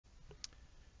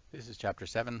This is Chapter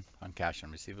 7 on cash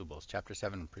and receivables. Chapter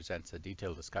 7 presents a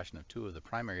detailed discussion of two of the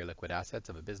primary liquid assets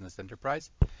of a business enterprise,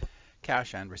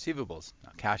 cash and receivables.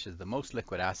 Now, cash is the most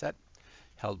liquid asset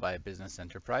held by a business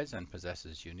enterprise and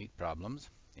possesses unique problems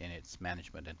in its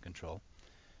management and control.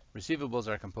 Receivables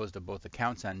are composed of both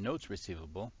accounts and notes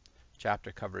receivable.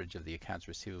 Chapter coverage of the accounts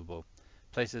receivable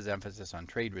places emphasis on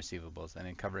trade receivables, and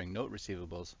in covering notes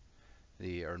receivable,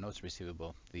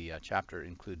 the chapter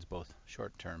includes both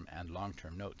short-term and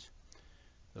long-term notes.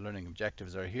 The learning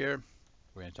objectives are here.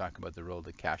 We're going to talk about the role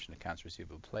that cash and accounts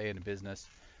receivable play in a business.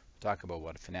 We'll talk about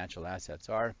what financial assets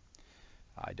are,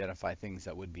 identify things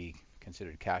that would be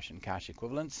considered cash and cash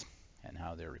equivalents, and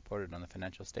how they're reported on the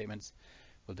financial statements.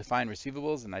 We'll define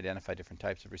receivables and identify different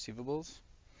types of receivables,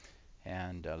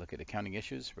 and look at accounting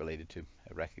issues related to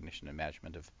recognition and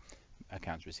management of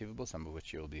accounts receivable, some of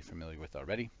which you'll be familiar with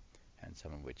already, and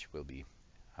some of which will be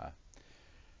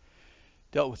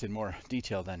dealt with in more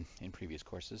detail than in previous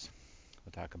courses.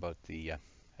 We'll talk about the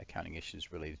accounting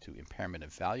issues related to impairment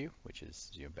of value, which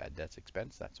is bad debts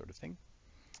expense, that sort of thing.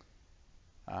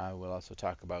 We'll also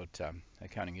talk about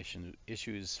accounting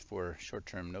issues for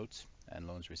short-term notes and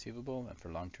loans receivable, and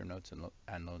for long-term notes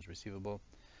and loans receivable.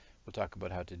 We'll talk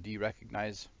about how to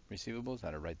de-recognize receivables,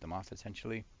 how to write them off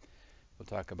essentially. We'll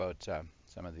talk about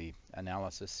some of the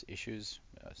analysis issues,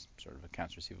 sort of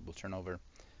accounts receivable turnover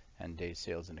and days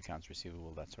sales in accounts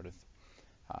receivable, that sort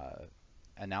of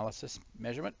analysis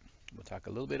measurement. We'll talk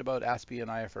a little bit about ASPE and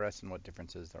IFRS and what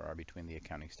differences there are between the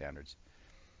accounting standards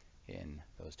in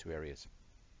those two areas,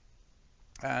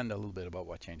 and a little bit about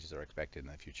what changes are expected in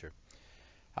the future.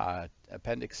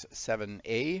 Appendix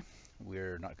 7A,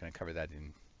 we're not going to cover that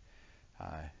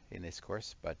in this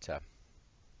course, but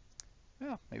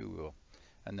well, maybe we will.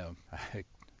 No,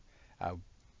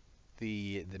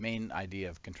 the main idea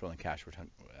of controlling cash, we're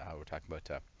talking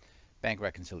about bank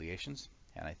reconciliations,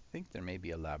 and I think there may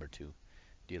be a lab or two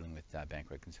dealing with bank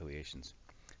reconciliations.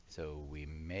 So we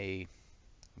may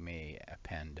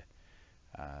append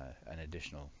an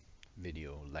additional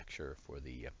video lecture for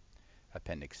the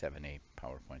Appendix 7A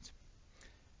PowerPoints.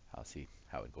 I'll see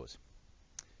how it goes.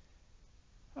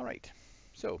 All right,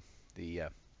 so the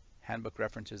handbook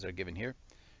references are given here.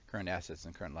 Current assets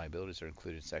and current liabilities are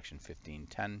included in section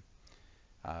 1510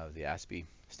 of the ASPE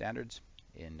standards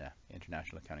in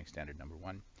International Accounting Standard number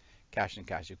 1. Cash and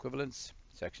cash equivalents,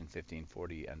 section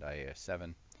 1540 and IAS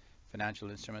 7. Financial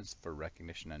instruments for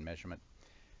recognition and measurement,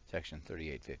 section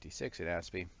 3856 in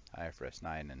ASPE, IFRS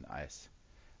 9 and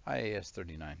IAS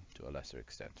 39 to a lesser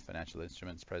extent. Financial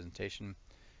instruments presentation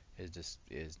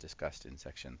is discussed in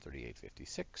section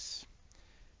 3856,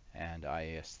 and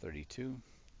IAS 32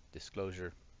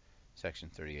 disclosure, section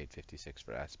 3856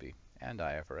 for ASPE and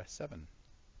IFRS 7.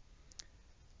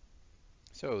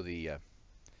 So the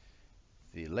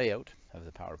layout of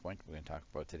the PowerPoint we're going to talk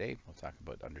about today, we'll talk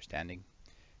about understanding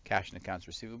cash and accounts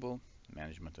receivable,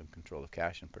 management and control of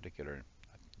cash. In particular,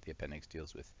 the appendix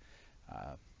deals with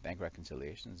bank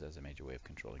reconciliations as a major way of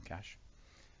controlling cash.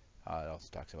 It also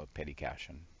talks about petty cash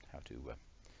and how to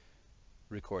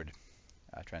record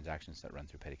transactions that run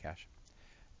through petty cash.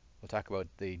 We'll talk about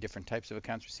the different types of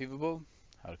accounts receivable,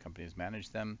 how companies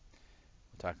manage them.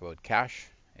 We'll talk about cash,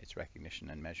 its recognition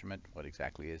and measurement, what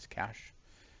exactly is cash,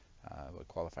 what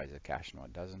qualifies as cash and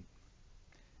what doesn't.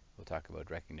 We'll talk about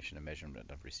recognition and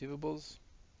measurement of receivables,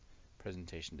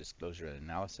 presentation, disclosure, and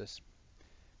analysis,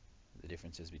 the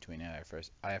differences between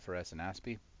IFRS and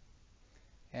ASPE,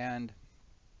 and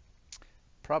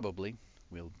probably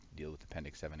we'll deal with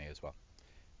Appendix 7A as well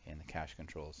in the cash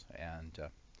controls, and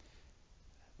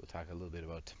we'll talk a little bit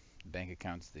about bank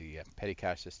accounts, the petty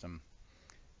cash system,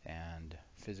 and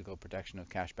physical protection of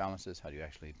cash balances. How do you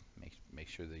actually make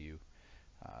sure that you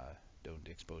don't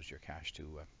expose your cash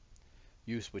to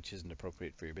use which isn't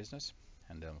appropriate for your business?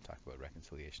 And then we'll talk about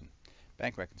reconciliation,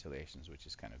 bank reconciliations, which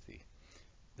is kind of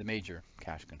the major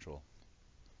cash control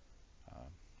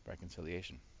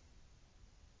reconciliation.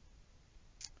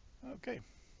 Okay.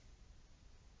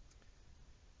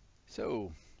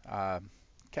 So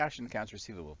cash and accounts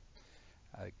receivable.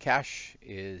 Cash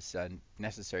is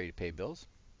necessary to pay bills,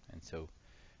 and so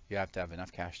you have to have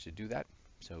enough cash to do that.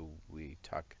 So we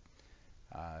talk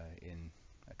in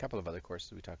a couple of other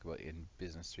courses, we talk about in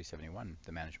Business 371,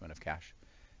 the management of cash,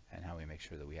 and how we make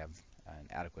sure that we have an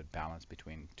adequate balance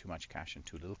between too much cash and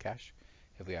too little cash.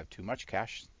 If we have too much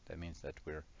cash, that means that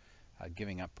we're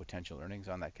giving up potential earnings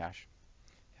on that cash.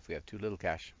 If we have too little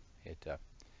cash, it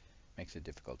makes it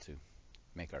difficult to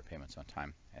make our payments on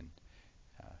time and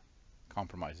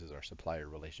compromises our supplier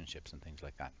relationships and things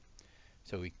like that.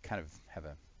 So we kind of have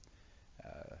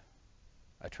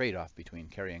a trade-off between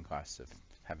carrying costs of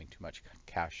having too much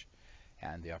cash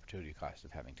and the opportunity cost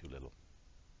of having too little.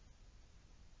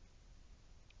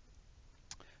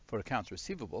 For accounts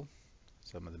receivable,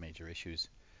 some of the major issues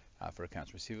for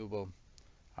accounts receivable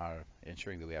are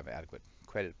ensuring that we have adequate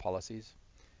credit policies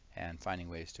and finding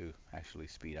ways to actually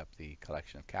speed up the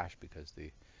collection of cash, because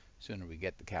the sooner we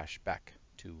get the cash back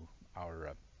to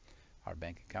our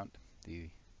bank account, the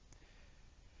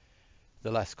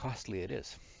less costly it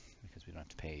is, because we don't have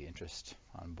to pay interest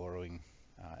on borrowing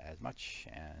as much,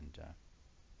 and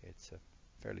it's a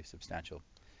fairly substantial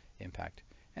impact,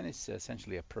 and it's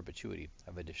essentially a perpetuity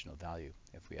of additional value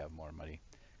if we have more money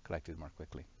collected more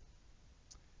quickly.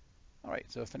 All right,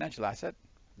 so a financial asset,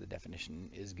 the definition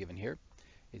is given here.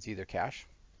 It's either cash,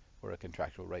 or a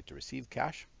contractual right to receive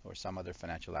cash, or some other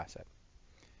financial asset.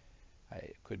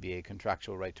 It could be a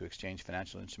contractual right to exchange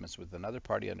financial instruments with another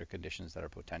party under conditions that are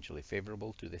potentially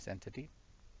favorable to this entity,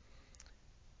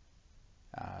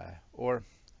 or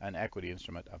an equity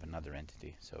instrument of another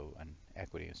entity. So an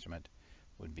equity instrument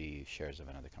would be shares of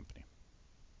another company.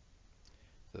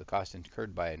 So the cost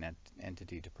incurred by an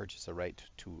entity to purchase a right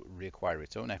to reacquire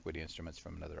its own equity instruments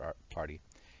from another party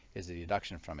is a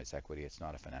deduction from its equity. It's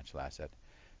not a financial asset,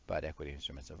 but equity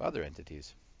instruments of other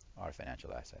entities are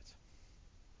financial assets.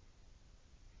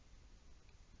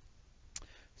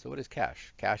 So what is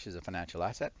cash? Cash is a financial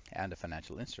asset and a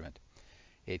financial instrument.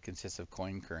 It consists of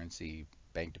coin, currency,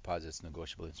 bank deposits,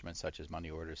 negotiable instruments such as money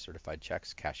orders, certified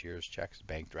checks, cashier's checks,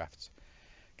 bank drafts.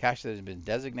 Cash that has been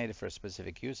designated for a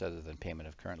specific use other than payment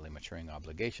of currently maturing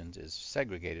obligations is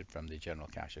segregated from the general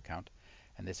cash account,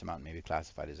 and this amount may be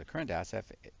classified as a current asset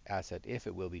if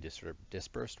it will be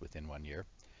dispersed within 1 year,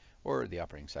 or the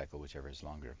operating cycle, whichever is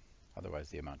longer. Otherwise,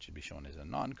 the amount should be shown as a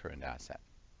non-current asset.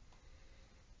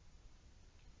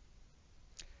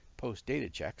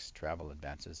 Post-dated checks, travel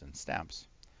advances, and stamps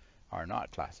are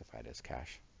not classified as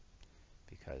cash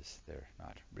because they're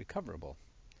not recoverable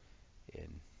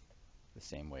in the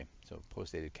same way. So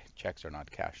post-dated checks are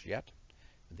not cash yet,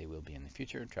 but they will be in the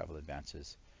future. Travel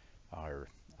advances are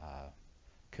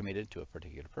committed to a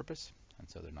particular purpose, and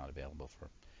so they're not available for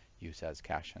use as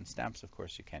cash. And stamps, of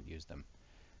course, you can't use them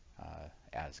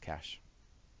as cash.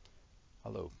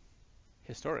 Although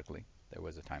historically, there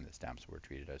was a time that stamps were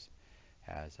treated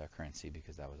as currency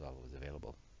because that was all that was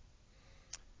available.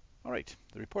 All right,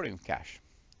 the reporting of cash.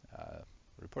 The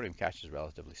reporting of cash is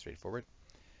relatively straightforward,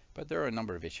 but there are a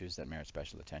number of issues that merit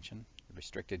special attention.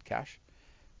 Restricted cash,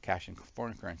 cash in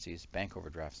foreign currencies, bank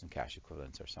overdrafts, and cash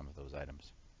equivalents are some of those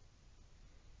items.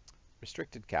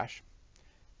 Restricted cash,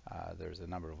 there's a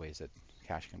number of ways that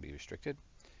cash can be restricted.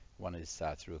 One is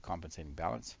through a compensating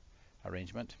balance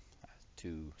arrangement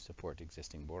to support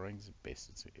existing borrowings.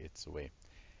 It's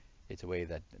a way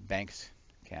that banks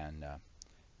can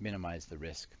minimize the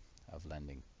risk of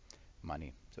lending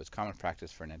money. So it's common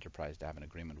practice for an enterprise to have an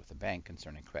agreement with a bank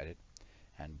concerning credit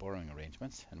and borrowing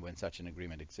arrangements, and when such an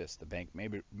agreement exists, the bank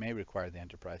may require the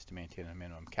enterprise to maintain a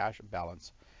minimum cash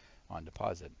balance on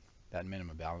deposit. That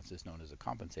minimum balance is known as a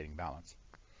compensating balance.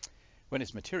 When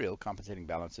it's material, compensating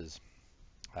balances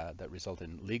that result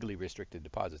in legally restricted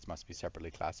deposits must be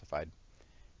separately classified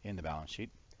in the balance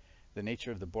sheet. The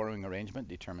nature of the borrowing arrangement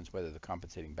determines whether the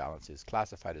compensating balance is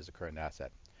classified as a current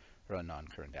asset or a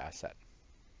non-current asset.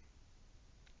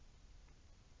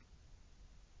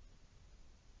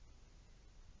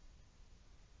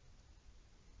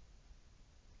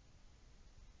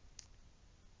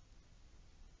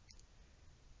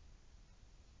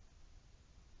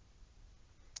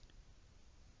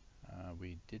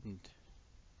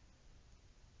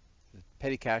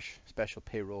 Petty cash, special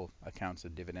payroll accounts,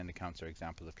 and dividend accounts are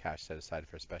examples of cash set aside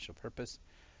for a special purpose.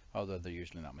 Although they're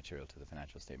usually not material to the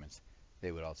financial statements,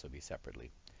 they would also be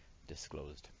separately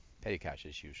disclosed. Petty cash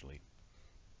is usually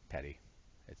petty.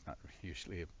 It's not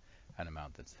usually an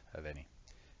amount that's of any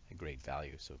great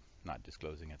value, so not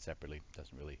disclosing it separately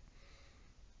doesn't really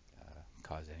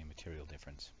cause any material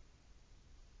difference.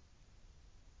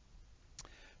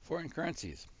 Foreign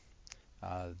currencies.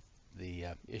 The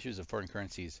issues of foreign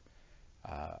currencies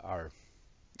are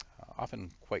often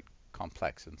quite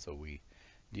complex, and so we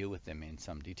deal with them in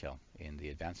some detail in the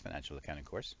Advanced Financial Accounting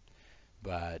course.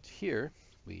 But here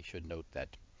we should note that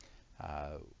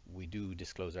we do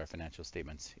disclose our financial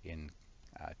statements in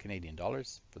Canadian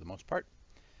dollars for the most part,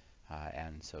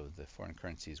 and so the foreign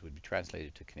currencies would be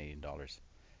translated to Canadian dollars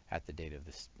at the date of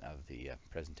the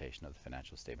presentation of the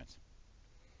financial statements.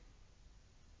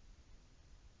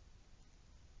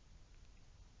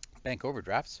 Bank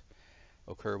overdrafts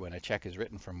occur when a check is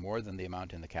written for more than the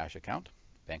amount in the cash account.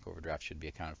 Bank overdraft should be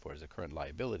accounted for as a current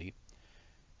liability,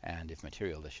 and if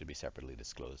material, this should be separately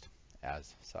disclosed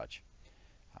as such.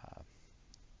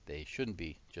 They shouldn't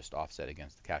be just offset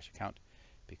against the cash account.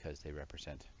 because they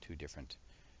represent two different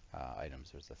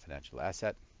items. There's the financial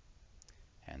asset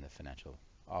and the financial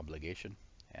obligation,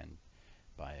 and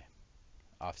by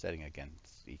offsetting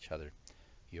against each other,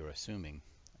 you're assuming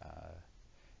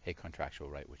a contractual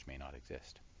right which may not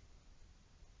exist.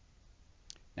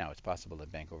 Now, it's possible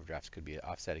that bank overdrafts could be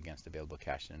offset against available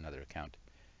cash in another account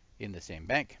in the same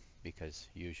bank, because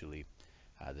usually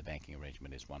the banking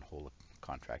arrangement is one whole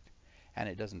contract, and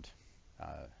it doesn't,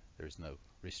 there's no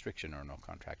restriction or no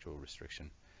contractual restriction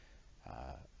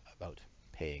about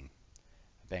paying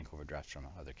bank overdrafts from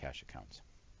other cash accounts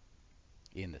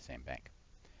in the same bank.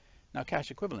 Now,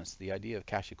 cash equivalence. The idea of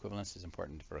cash equivalence is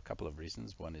important for a couple of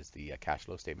reasons. One is the cash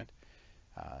flow statement,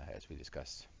 as we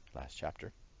discussed last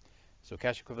chapter. So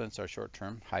cash equivalents are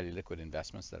short-term, highly liquid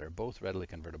investments that are both readily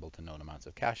convertible to known amounts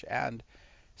of cash and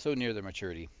so near their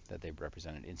maturity that they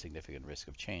represent an insignificant risk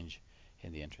of change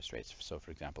in the interest rates. So,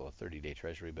 for example, a 30-day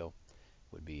treasury bill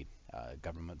would be a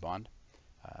government bond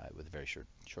with a very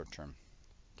short-term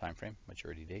time frame,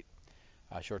 maturity date.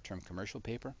 Short-term commercial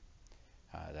paper,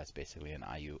 that's basically an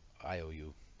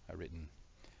IOU written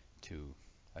to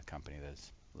a company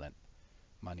that's lent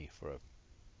money for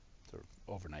sort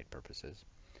of overnight purposes.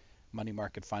 Money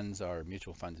market funds are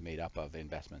mutual funds made up of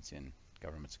investments in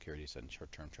government securities and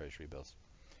short-term treasury bills.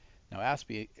 Now,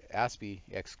 ASPE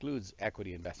excludes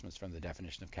equity investments from the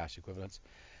definition of cash equivalents,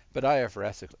 but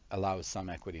IFRS allows some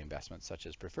equity investments, such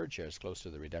as preferred shares close to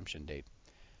the redemption date,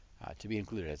 to be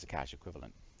included as a cash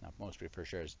equivalent. Now, most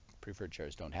preferred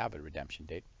shares don't have a redemption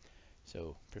date,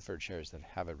 so preferred shares that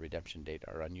have a redemption date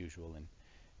are unusual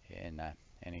in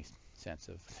any sense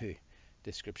of the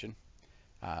description.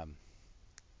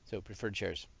 So preferred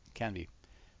shares can be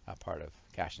a part of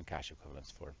cash and cash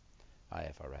equivalents for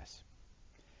IFRS.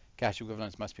 Cash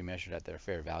equivalents must be measured at their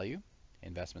fair value.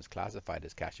 Investments classified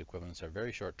as cash equivalents are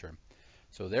very short term,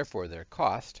 so therefore their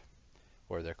cost,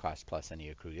 or their cost plus any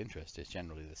accrued interest, is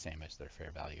generally the same as their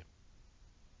fair value.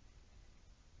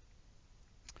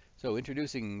 So,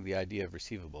 introducing the idea of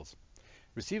receivables.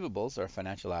 Receivables are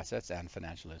financial assets and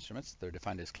financial instruments. They're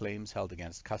defined as claims held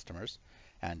against customers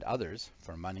and others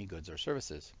for money, goods, or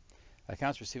services.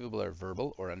 Accounts receivable are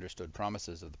verbal or understood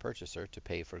promises of the purchaser to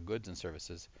pay for goods and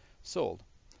services sold.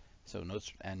 So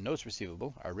notes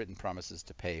receivable are written promises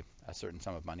to pay a certain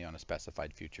sum of money on a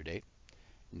specified future date.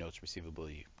 Notes receivable,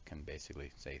 you can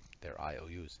basically say they're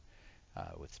IOUs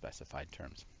with specified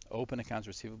terms. Open accounts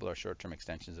receivable are short-term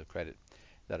extensions of credit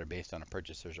that are based on a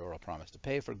purchaser's oral promise to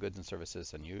pay for goods and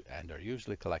services and are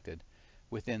usually collected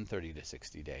within 30 to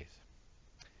 60 days.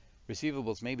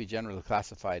 Receivables may be generally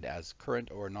classified as current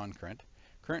or non-current.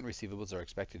 Current receivables are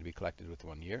expected to be collected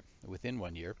within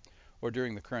 1 year, or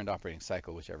during the current operating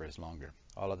cycle, whichever is longer.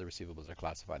 All other receivables are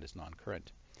classified as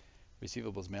non-current.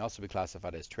 Receivables may also be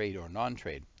classified as trade or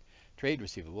non-trade. Trade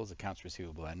receivables, accounts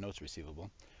receivable, and notes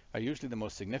receivable are usually the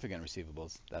most significant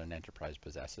receivables that an enterprise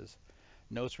possesses.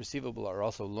 Notes receivable are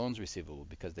also loans receivable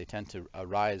because they tend to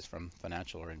arise from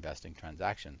financial or investing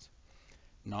transactions.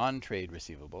 Non-trade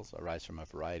receivables arise from a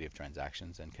variety of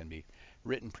transactions and can be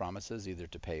written promises either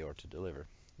to pay or to deliver.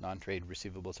 Non-trade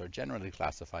receivables are generally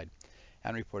classified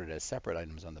and reported as separate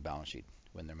items on the balance sheet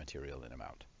when they're material in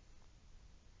amount.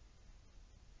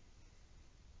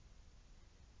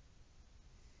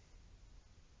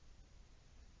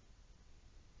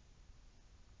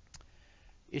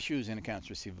 Issues in accounts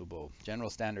receivable. General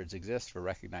standards exist for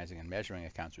recognizing and measuring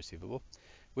accounts receivable,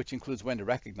 which includes when to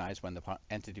recognize when the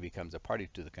entity becomes a party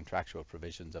to the contractual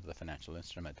provisions of the financial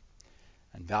instrument,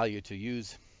 and value to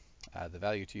use, the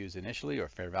value to use initially, or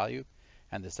fair value,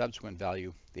 and the subsequent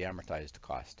value, the amortized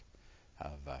cost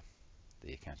of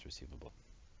the accounts receivable.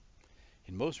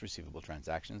 In most receivable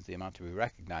transactions, the amount to be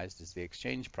recognized is the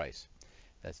exchange price.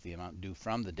 That's the amount due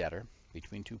from the debtor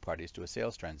between two parties to a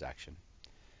sales transaction.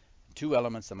 Two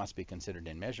elements that must be considered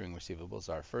in measuring receivables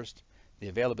are, first, the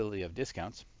availability of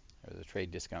discounts, or the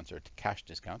trade discounts or cash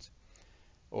discounts,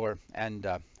 and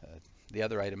the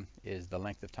other item is the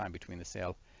length of time between the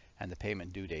sale and the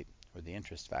payment due date, or the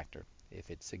interest factor. If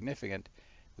it's significant,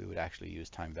 we would actually use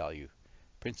time value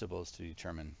principles to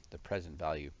determine the present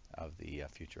value of the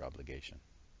future obligation.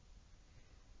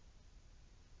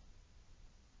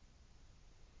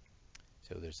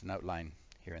 So there's an outline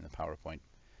here in the PowerPoint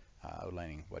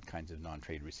outlining what kinds of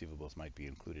non-trade receivables might be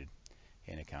included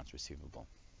in accounts receivable.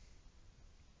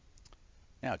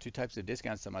 Now, two types of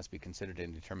discounts that must be considered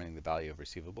in determining the value of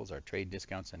receivables are trade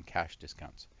discounts and cash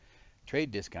discounts. Trade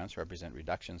discounts represent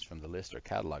reductions from the list or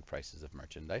catalog prices of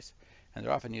merchandise, and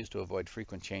they're often used to avoid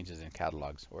frequent changes in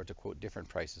catalogs or to quote different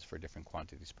prices for different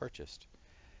quantities purchased.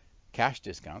 Cash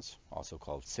discounts, also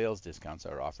called sales discounts,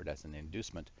 are offered as an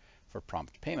inducement for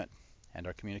prompt payment, and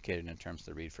are communicated in terms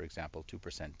that read, for example,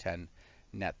 2% 10,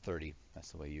 net 30.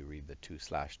 That's the way you read the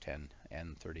 2/10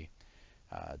 N 30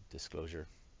 disclosure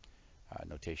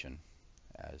notation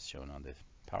as shown on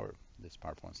this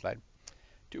PowerPoint slide.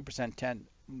 2% 10,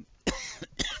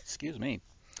 excuse me,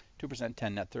 2%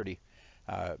 10 net 30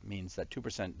 means that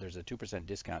there's a 2%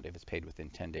 discount if it's paid within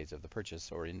 10 days of the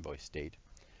purchase or invoice date.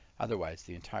 Otherwise,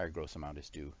 the entire gross amount is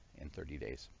due in 30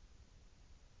 days.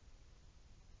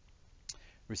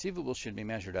 Receivables should be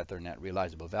measured at their net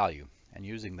realizable value, and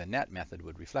using the net method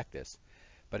would reflect this.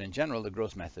 But in general, the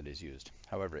gross method is used.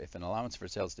 However, if an allowance for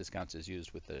sales discounts is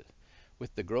used with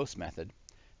the gross method,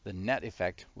 the net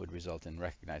effect would result in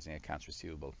recognizing accounts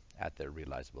receivable at their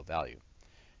realizable value.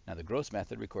 Now, the gross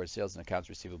method records sales and accounts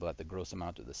receivable at the gross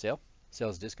amount of the sale.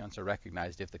 Sales discounts are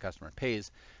recognized if the customer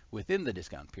pays within the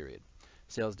discount period.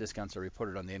 Sales discounts are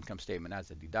reported on the income statement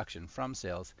as a deduction from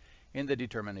sales in the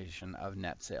determination of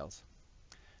net sales.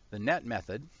 The net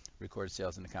method records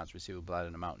sales and accounts receivable at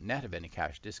an amount net of any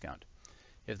cash discount.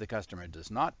 If the customer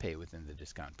does not pay within the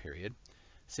discount period,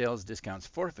 sales discounts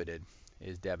forfeited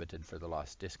is debited for the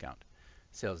lost discount.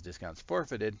 Sales discounts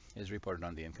forfeited is reported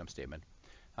on the income statement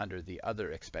under the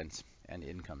other expense and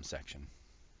income section.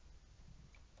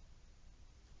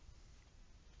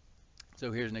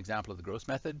 So here's an example of the gross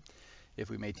method. If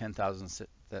we made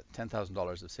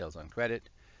 $10,000 of sales on credit,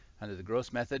 under the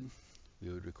gross method,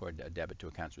 we would record a debit to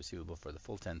accounts receivable for the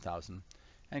full $10,000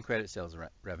 and credit sales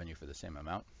revenue for the same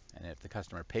amount. And if the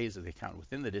customer pays the account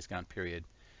within the discount period,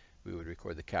 we would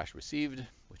record the cash received,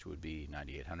 which would be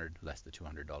 $9,800 less the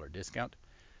 $200 discount.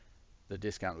 The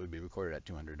discount would be recorded at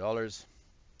 $200,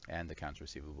 and the accounts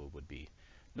receivable would be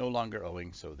no longer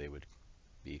owing, so they would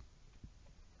be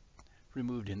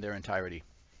removed in their entirety.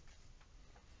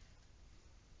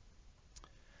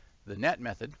 The net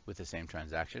method with the same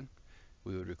transaction,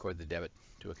 we would record the debit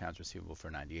to accounts receivable for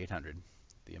 $9,800,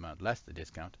 the amount less the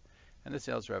discount, and the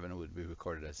sales revenue would be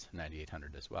recorded as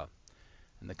 $9,800 as well.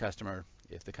 And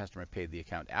if the customer paid the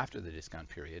account after the discount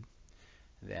period,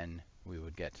 then we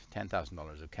would get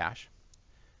 $10,000 of cash.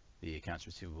 The accounts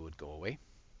receivable would go away,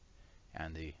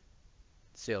 and the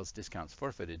sales discounts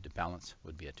forfeited to balance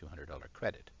would be a $200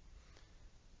 credit.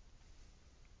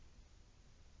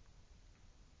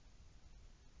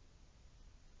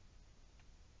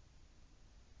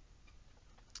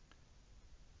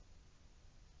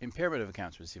 Impairment of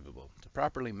accounts receivable. To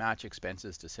properly match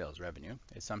expenses to sales revenue,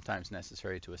 it's sometimes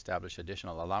necessary to establish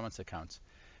additional allowance accounts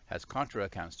as contra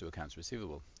accounts to accounts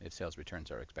receivable if sales returns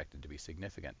are expected to be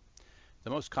significant. The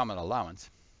most common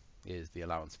allowance is the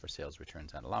allowance for sales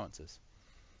returns and allowances.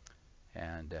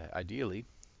 And ideally,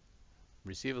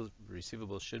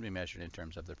 receivables should be measured in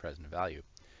terms of their present value.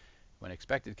 When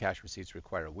expected cash receipts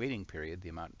require a waiting period, the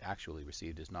amount actually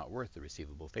received is not worth the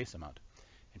receivable face amount.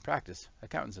 In practice,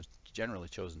 accountants have generally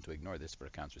chosen to ignore this for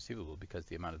accounts receivable because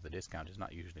the amount of the discount is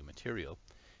not usually material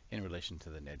in relation to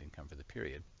the net income for the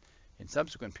period. In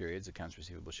subsequent periods, accounts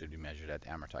receivable should be measured at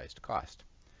amortized cost.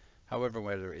 However,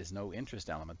 where there is no interest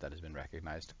element that has been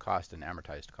recognized, cost and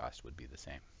amortized cost would be the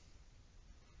same.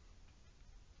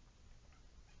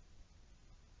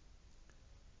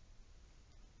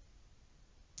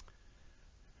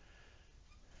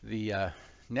 The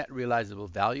net realizable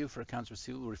value for accounts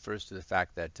receivable refers to the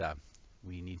fact that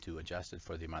we need to adjust it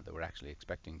for the amount that we're actually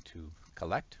expecting to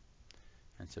collect.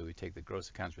 And so we take the gross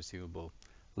accounts receivable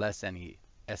less any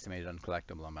estimated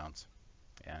uncollectible amounts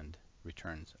and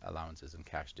returns, allowances, and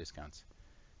cash discounts,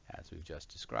 as we've just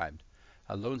described.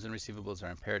 Loans and receivables are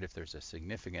impaired if there's a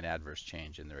significant adverse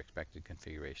change in their expected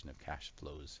configuration of cash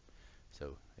flows.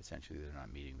 So essentially, they're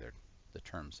not meeting the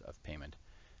terms of payment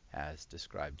as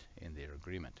described in their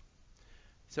agreement.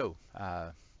 So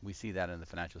we see that in the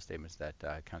financial statements that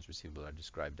accounts receivable are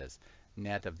described as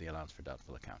net of the allowance for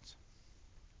doubtful accounts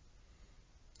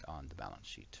on the balance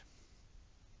sheet.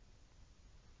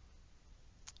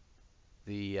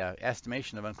 The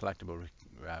estimation of uncollectible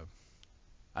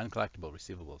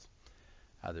receivables.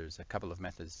 There's a couple of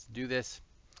methods to do this.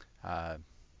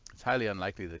 It's highly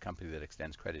unlikely the company that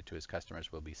extends credit to its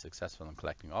customers will be successful in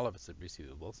collecting all of its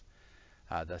receivables.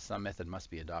 Thus, some method must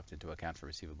be adopted to account for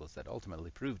receivables that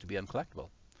ultimately prove to be uncollectible.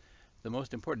 The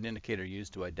most important indicator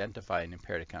used to identify an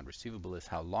impaired account receivable is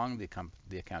how long the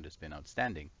account has been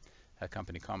outstanding. A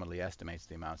company commonly estimates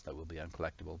the amounts that will be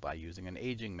uncollectible by using an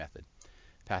aging method.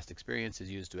 Past experience is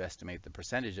used to estimate the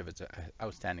percentage of its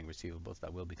outstanding receivables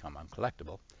that will become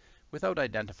uncollectible without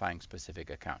identifying specific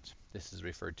accounts. This is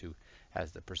referred to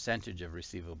as the percentage of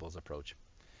receivables approach,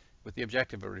 with the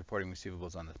objective of reporting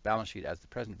receivables on the balance sheet as the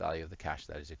present value of the cash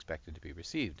that is expected to be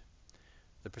received.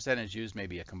 The percentage used may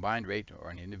be a combined rate or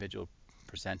an individual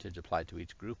percentage applied to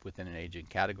each group within an aging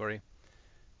category.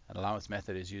 An allowance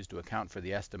method is used to account for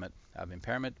the estimate of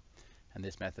impairment, and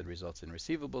this method results in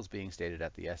receivables being stated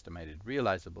at the estimated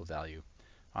realizable value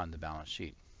on the balance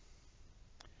sheet.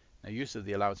 Now, use of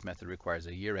the allowance method requires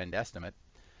a year-end estimate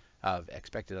of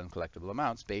expected uncollectible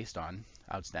amounts based on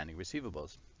outstanding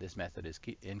receivables. This method is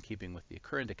in keeping with the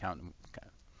current accounting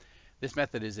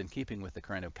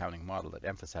model that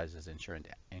emphasizes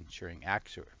ensuring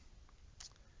accurate.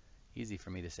 Easy for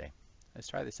me to say. Let's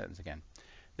try this sentence again.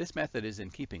 This method is in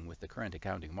keeping with the current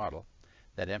accounting model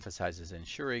that emphasizes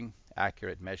ensuring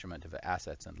accurate measurement of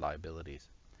assets and liabilities.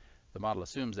 The model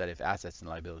assumes that if assets and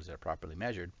liabilities are properly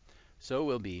measured, so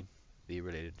will be the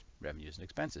related revenues and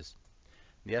expenses.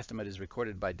 The estimate is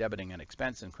recorded by debiting an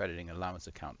expense and crediting an allowance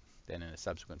account. Then in a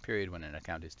subsequent period, when an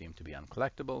account is deemed to be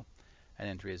uncollectible, an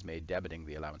entry is made debiting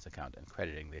the allowance account and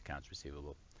crediting the accounts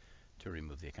receivable to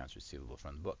remove the accounts receivable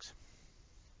from the books.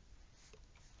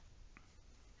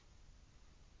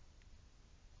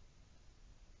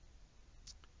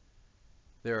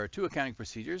 There are two accounting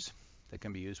procedures that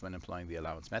can be used when employing the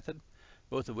allowance method,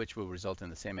 both of which will result in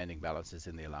the same ending balances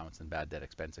in the allowance and bad debt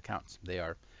expense accounts. They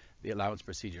are the allowance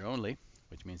procedure only,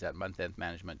 which means that month-end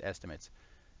management estimates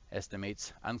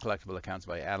uncollectible accounts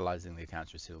by analyzing the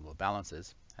accounts receivable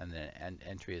balances, and then an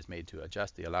entry is made to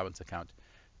adjust the allowance account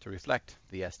to reflect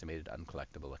the estimated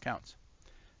uncollectible accounts.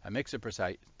 A mix of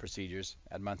procedures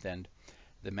at month-end,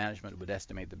 the management would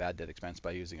estimate the bad debt expense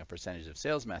by using a percentage of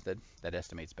sales method that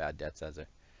estimates bad debts as a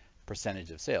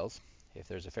percentage of sales. If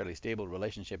there's a fairly stable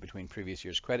relationship between previous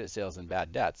year's credit sales and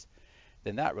bad debts,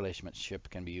 then that relationship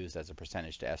can be used as a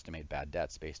percentage to estimate bad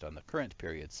debts based on the current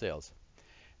period's sales.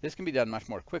 This can be done much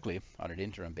more quickly on an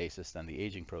interim basis than the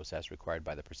aging process required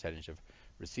by the percentage of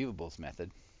receivables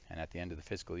method. And at the end of the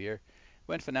fiscal year,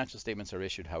 when financial statements are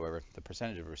issued, however, the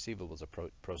percentage of receivables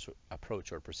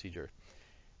approach or procedure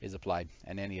is applied,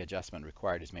 and any adjustment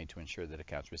required is made to ensure that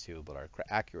accounts receivable are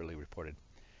accurately reported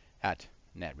at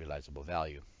net realizable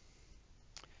value.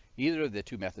 Either of the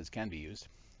two methods can be used.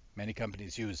 Many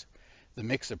companies use the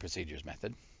mix of procedures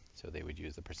method, so they would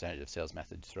use the percentage of sales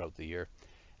method throughout the year,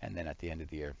 and then at the end of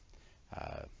the year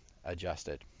adjust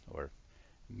it or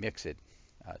mix it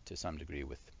to some degree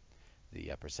with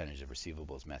the percentage of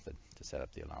receivables method to set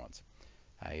up the allowance.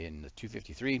 In the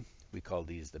 253, we call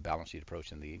these the balance sheet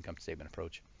approach and the income statement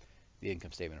approach. The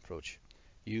income statement approach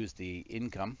used the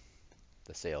income,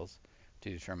 the sales, to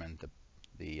determine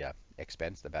the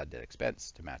expense, the bad debt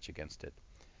expense, to match against it,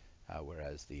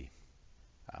 whereas the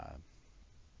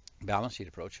balance sheet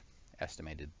approach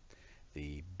estimated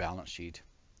the balance sheet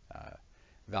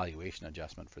valuation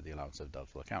adjustment for the allowance of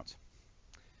doubtful accounts.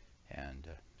 And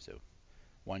so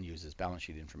one uses balance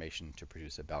sheet information to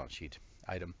produce a balance sheet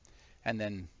item, and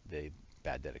then the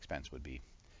bad debt expense would be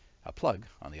a plug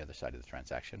on the other side of the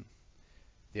transaction.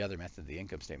 The other method, the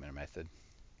income statement method,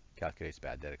 calculates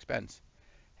bad debt expense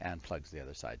and plugs the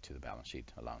other side to the balance sheet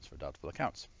allowance for doubtful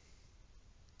accounts.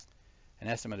 An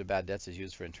estimate of bad debts is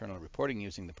used for internal reporting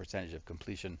using the percentage of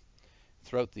completion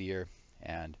throughout the year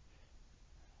and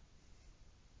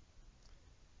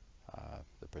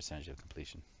the percentage of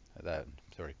completion.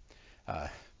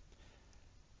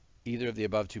 Either of the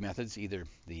above two methods, either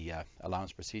the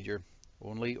allowance procedure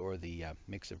only or the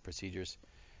mix of procedures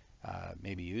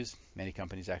may be used. Many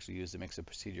companies actually use the mix of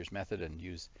procedures method and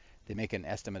they make an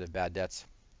estimate of bad debts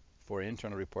for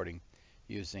internal reporting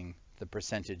using the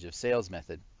percentage of sales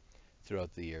method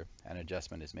throughout the year. An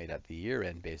adjustment is made at the year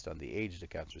end based on the aged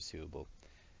accounts receivable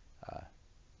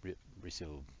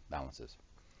receivable balances.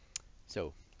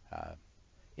 So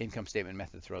income statement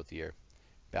method throughout the year,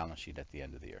 balance sheet at the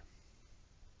end of the year.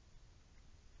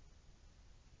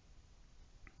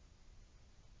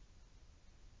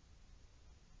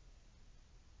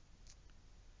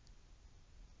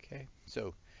 Okay,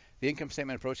 so the income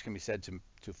statement approach can be said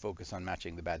to focus on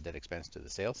matching the bad debt expense to the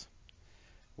sales,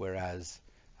 whereas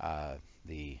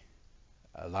the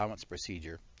allowance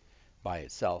procedure by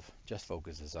itself just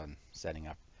focuses on setting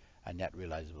up a net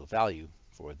realizable value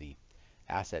for the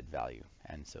asset value,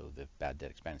 and so the bad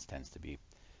debt expense tends to be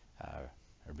a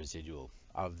residual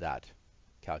of that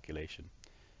calculation.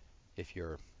 If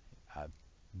you're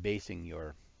basing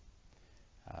your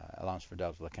allowance for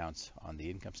doubtful accounts on the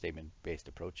income statement based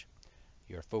approach,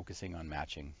 you're focusing on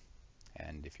matching,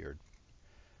 and if you're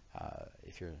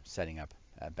setting up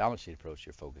a balance sheet approach,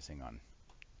 you're focusing on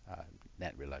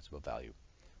net realizable value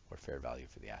or fair value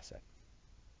for the asset.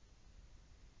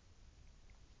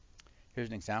 Here's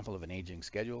an example of an aging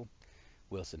schedule.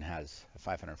 Wilson has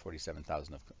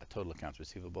 547,000 of total accounts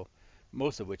receivable,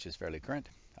 most of which is fairly current,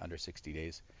 under 60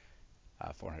 days,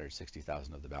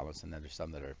 460,000 of the balance, and then there's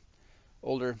some that are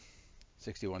older,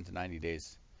 61 to 90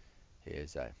 days,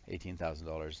 is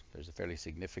 $18,000. There's a fairly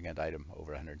significant item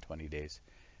over 120 days.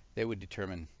 They would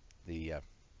determine the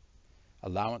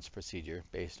allowance procedure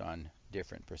based on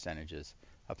different percentages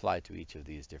applied to each of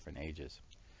these different ages.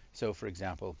 So for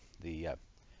example, the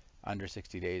under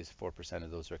 60 days, 4%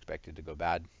 of those are expected to go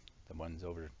bad. The ones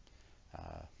over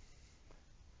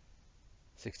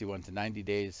 61 to 90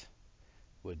 days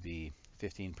would be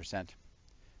 15%.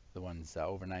 The ones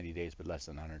over 90 days but less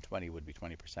than 120 would be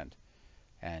 20%.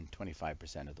 And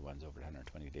 25% of the ones over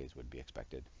 120 days would be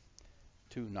expected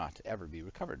to not ever be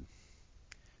recovered.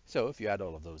 So if you add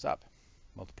all of those up,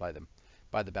 multiply them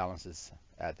by the balances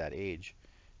at that age,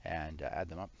 and add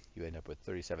them up, you end up with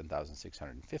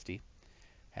 $37,650,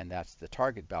 and that's the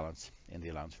target balance in the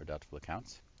allowance for doubtful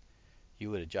accounts. You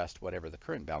would adjust whatever the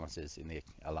current balance is in the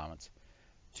allowance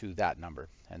to that number,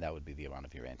 and that would be the amount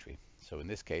of your entry. So in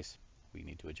this case, we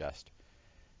need to adjust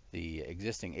the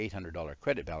existing $800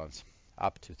 credit balance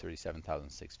up to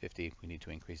 $37,650. We need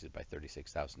to increase it by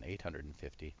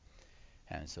 $36,850,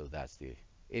 and so that's the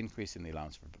increase in the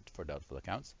allowance for doubtful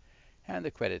accounts. And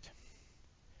the credit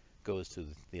goes to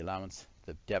the allowance,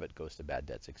 the debit goes to bad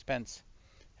debts expense,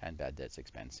 and bad debts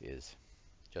expense is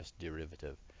just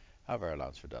derivative of our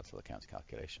allowance for doubtful accounts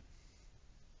calculation.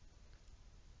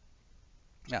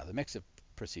 Now, the mix of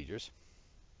procedures.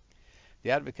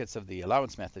 The advocates of the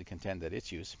allowance method contend that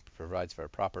its use provides for a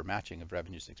proper matching of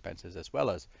revenues and expenses, as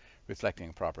well as reflecting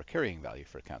a proper carrying value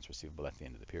for accounts receivable at the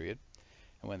end of the period.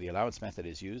 And when the allowance method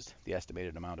is used, the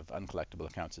estimated amount of uncollectible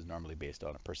accounts is normally based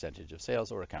on a percentage of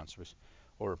sales or accounts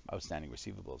or outstanding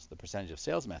receivables. The percentage of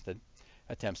sales method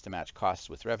attempts to match costs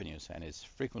with revenues and is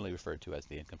frequently referred to as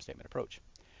the income statement approach.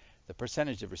 The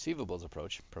percentage of receivables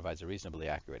approach provides a reasonably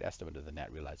accurate estimate of the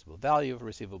net realizable value of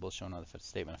receivables shown on the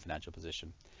statement of financial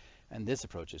position, and this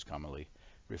approach is commonly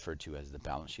referred to as the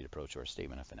balance sheet approach or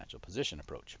statement of financial position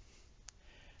approach.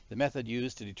 The method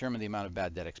used to determine the amount of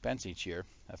bad debt expense each year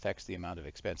affects the amount of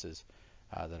expenses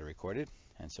that are recorded,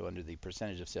 and so under the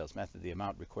percentage of sales method, the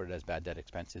amount recorded as bad debt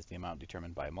expense is the amount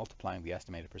determined by multiplying the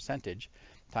estimated percentage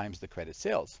times the credit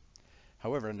sales.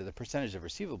 However, under the percentage of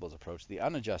receivables approach, the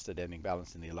unadjusted ending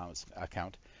balance in the allowance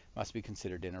account must be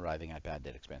considered in arriving at bad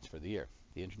debt expense for the year.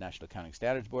 The International Accounting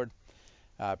Standards Board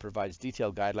provides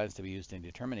detailed guidelines to be used in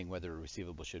determining whether a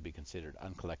receivable should be considered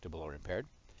uncollectible or impaired.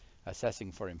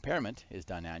 Assessing for impairment is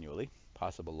done annually.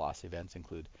 Possible loss events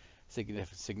include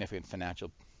significant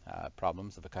financial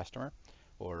problems of a customer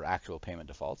or actual payment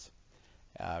defaults,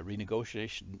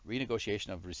 renegotiation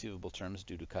of receivable terms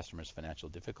due to customers' financial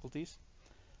difficulties,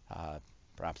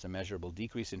 perhaps a measurable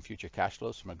decrease in future cash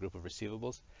flows from a group of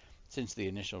receivables since the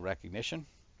initial recognition.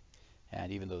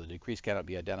 And even though the decrease cannot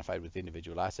be identified with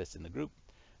individual assets in the group,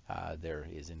 there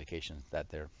is indication that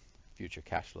their future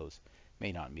cash flows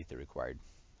may not meet the required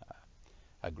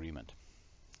agreement.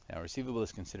 Now, a receivable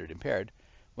is considered impaired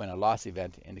when a loss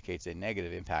event indicates a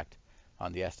negative impact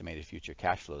on the estimated future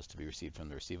cash flows to be received from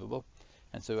the receivable.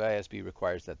 And so IASB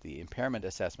requires that the impairment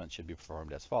assessment should be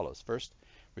performed as follows. First,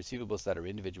 receivables that are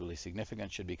individually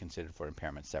significant should be considered for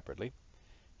impairment separately.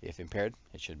 If impaired,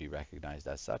 it should be recognized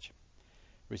as such.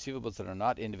 Receivables that are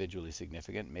not individually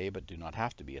significant may but do not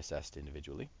have to be assessed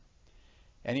individually.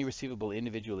 Any receivable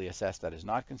individually assessed that is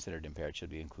not considered impaired should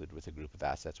be included with a group of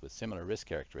assets with similar risk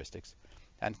characteristics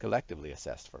and collectively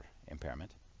assessed for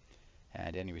impairment.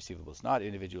 And any receivables not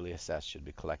individually assessed should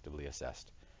be collectively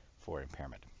assessed for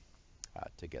impairment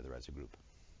together as a group.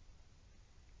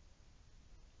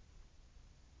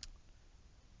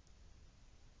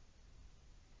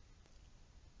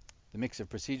 The mix of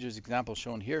procedures example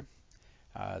shown here.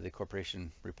 The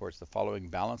corporation reports the following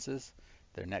balances.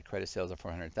 Their net credit sales are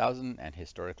 $400,000, and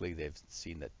historically they've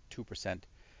seen that 2%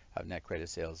 of net credit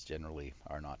sales generally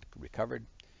are not recovered.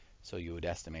 So you would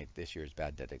estimate this year's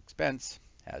bad debt expense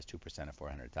as 2% of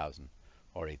 $400,000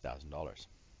 or $8,000,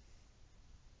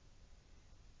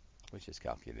 which is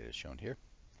calculated as shown here.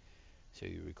 So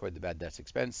you record the bad debts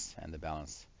expense, and the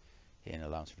balance in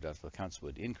allowance for doubtful accounts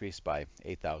would increase by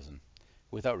 $8,000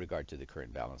 without regard to the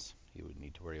current balance. You would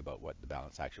need to worry about what the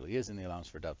balance actually is in the allowance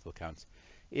for doubtful accounts.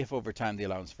 If over time the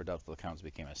allowance for doubtful accounts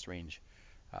became a strange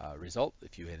result,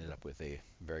 if you ended up with a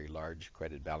very large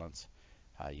credit balance,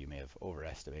 you may have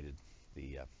overestimated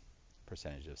the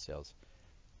percentage of sales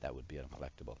that would be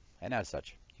uncollectible. And as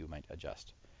such, you might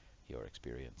adjust your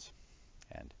experience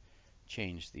and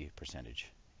change the percentage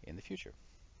in the future.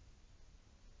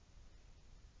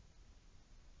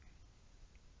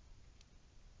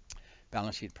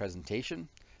 Balance sheet presentation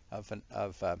of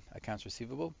accounts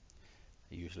receivable.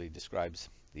 It usually describes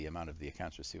the amount of the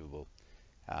accounts receivable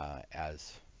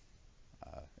as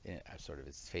sort of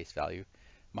its face value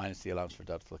minus the allowance for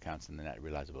doubtful accounts, and the net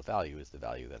realizable value is the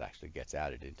value that actually gets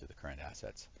added into the current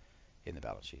assets in the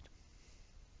balance sheet.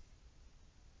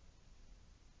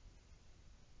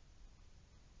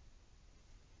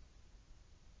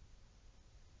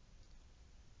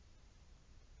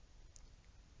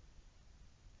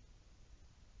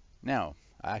 Now,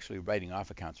 actually writing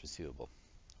off accounts receivable.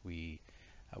 We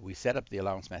set up the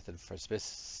allowance method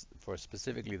for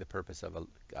specifically the purpose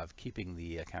of keeping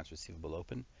the accounts receivable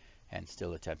open and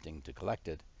still attempting to collect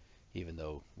it, even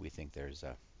though we think there's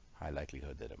a high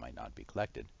likelihood that it might not be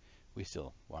collected. We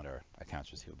still want our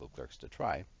accounts receivable clerks to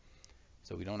try.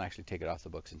 So we don't actually take it off the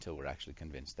books until we're actually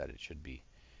convinced that it should be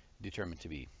determined to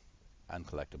be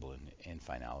uncollectible in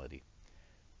finality.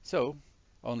 So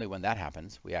only when that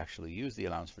happens, we actually use the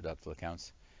allowance for doubtful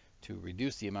accounts to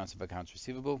reduce the amounts of accounts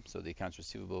receivable. So the accounts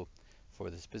receivable for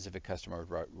the specific customer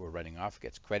we're writing off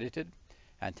gets credited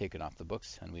and taken off the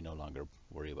books, and we no longer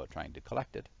worry about trying to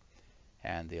collect it.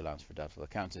 And the allowance for doubtful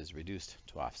accounts is reduced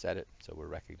to offset it. So we're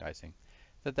recognizing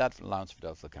that that allowance for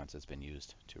doubtful accounts has been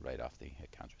used to write off the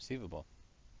accounts receivable.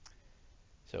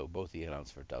 So both the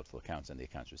allowance for doubtful accounts and the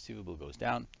accounts receivable goes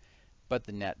down, but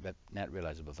the net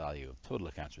realizable value of total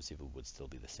accounts receivable would still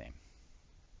be the same.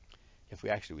 If we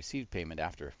actually received payment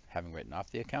after having written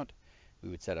off the account, we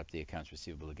would set up the accounts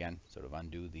receivable again, sort of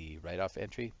undo the write-off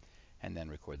entry, and then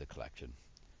record the collection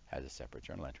as a separate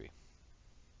journal entry.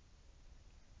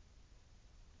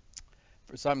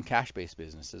 For some cash-based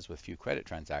businesses with few credit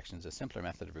transactions, a simpler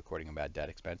method of recording a bad debt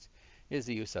expense is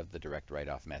the use of the direct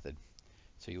write-off method.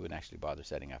 So you wouldn't actually bother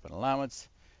setting up an allowance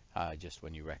just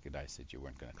when you recognize that you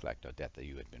weren't going to collect a debt that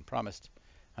you had been promised.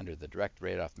 Under the direct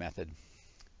write-off method,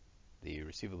 the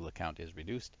receivable account is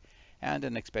reduced and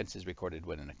an expense is recorded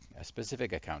when a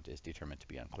specific account is determined to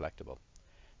be uncollectible.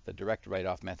 The direct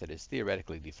write-off method is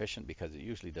theoretically deficient because it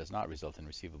usually does not result in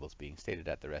receivables being stated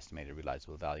at their estimated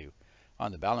realizable value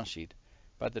on the balance sheet,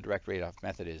 but the direct write-off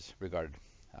method is regarded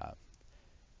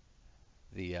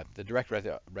the direct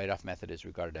write-off method is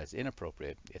regarded as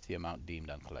inappropriate if the amount deemed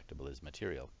uncollectible is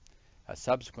material. A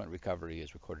subsequent recovery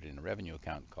is recorded in a revenue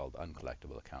account called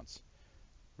uncollectible accounts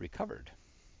recovered.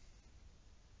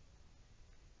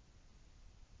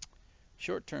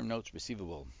 Short-term notes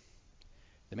receivable.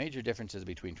 The major differences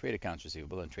between trade accounts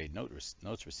receivable and trade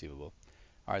notes receivable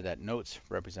are that notes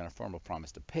represent a formal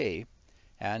promise to pay,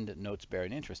 and notes bear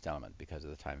an interest element because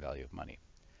of the time value of money.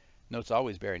 Notes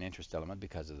always bear an interest element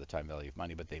because of the time value of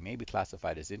money, but they may be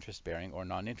classified as interest-bearing or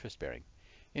non-interest-bearing.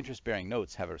 Interest-bearing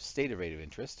notes have a stated rate of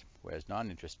interest, whereas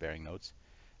non-interest-bearing notes,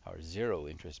 or zero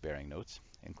interest-bearing notes,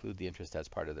 include the interest as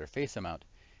part of their face amount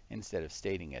instead of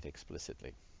stating it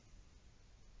explicitly.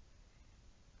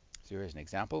 So here's an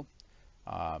example.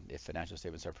 If financial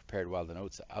statements are prepared while the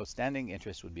notes outstanding,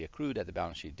 interest would be accrued at the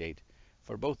balance sheet date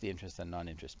for both the interest and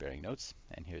non-interest-bearing notes.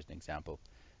 And here's an example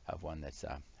of one that's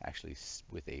actually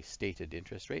with a stated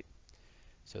interest rate.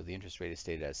 So the interest rate is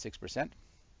stated as 6%.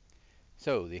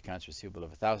 So the accounts receivable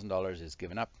of $1,000 is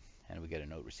given up, and we get a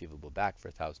note receivable back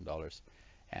for $1,000,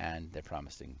 and they're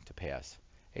promising to pay us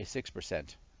a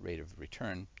 6% rate of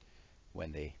return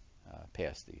when they pay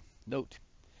us the note.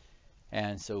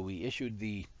 And so we issued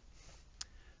the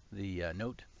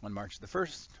note on March the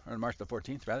 1st, or March the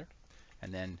 14th rather,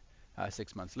 and then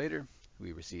 6 months later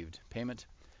we received payment.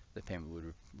 The payment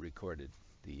would recorded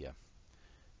the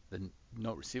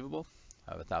note receivable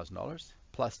of $1,000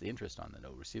 plus the interest on the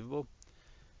note receivable.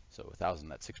 So 1,000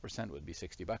 at 6% would be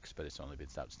 $60, but it's only been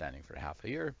outstanding for half a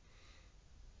year.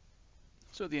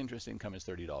 So the interest income is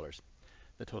 $30.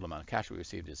 The total amount of cash we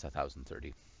received is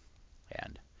 $1,030,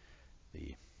 and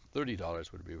the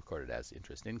 $30 would be recorded as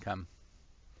interest income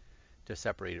to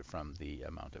separate it from the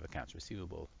amount of accounts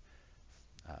receivable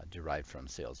derived from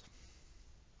sales.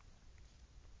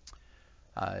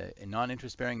 A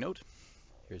non-interest-bearing note.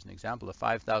 Here's an example. A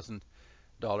 $5,000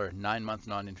 9-month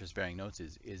non-interest-bearing notes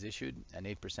is issued, and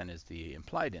 8% is the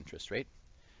implied interest rate.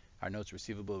 Our notes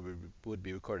receivable would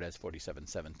be recorded as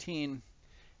 $47.17,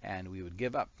 and we would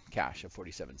give up cash of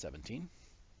 $47.17.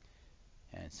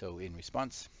 And so in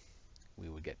response, we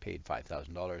would get paid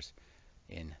 $5,000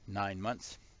 in 9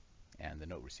 months, and the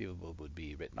note receivable would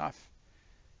be written off,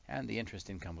 and the interest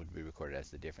income would be recorded as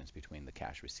the difference between the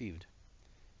cash received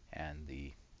and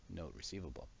the note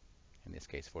receivable. In this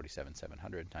case,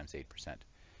 $47,700 times 8%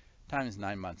 times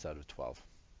 9 months out of 12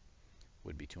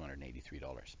 would be $283.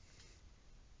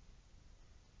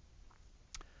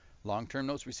 Long-term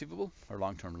notes receivable, or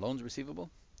long-term loans receivable.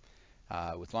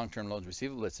 With long-term loans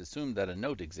receivable, it's assumed that a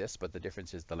note exists, but the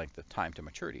difference is the length of time to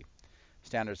maturity.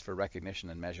 Standards for recognition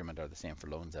and measurement are the same for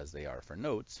loans as they are for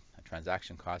notes.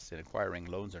 Transaction costs in acquiring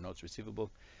loans or notes receivable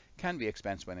can be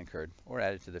expensed when incurred or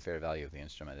added to the fair value of the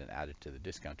instrument and added to the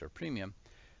discount or premium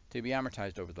to be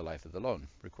amortized over the life of the loan,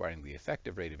 requiring the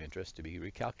effective rate of interest to be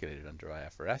recalculated under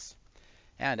IFRS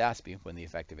and ASPE when the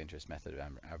effective interest method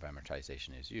of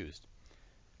amortization is used.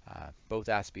 Both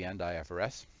ASPE and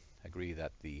IFRS agree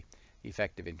that the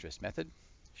effective interest method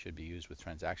should be used with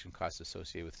transaction costs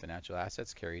associated with financial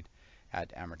assets carried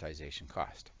at amortization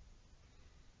cost,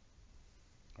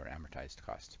 or amortized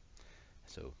cost.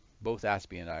 So both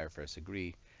ASPE and IFRS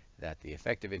agree that the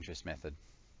effective interest method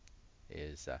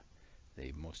is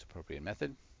the most appropriate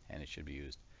method, and it should be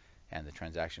used, and the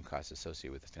transaction costs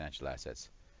associated with the financial assets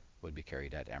would be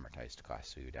carried at amortized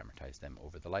cost. So you would amortize them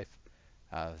over the life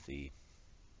of the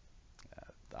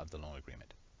loan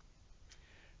agreement.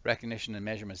 Recognition and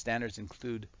measurement standards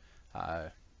include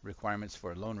requirements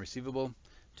for a loan receivable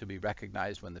to be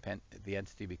recognized when the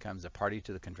entity becomes a party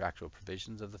to the contractual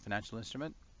provisions of the financial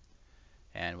instrument.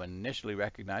 And when initially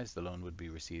recognized, the loan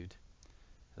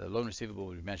receivable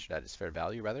would be measured at its fair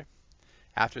value, rather.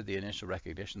 After the initial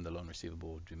recognition, the loan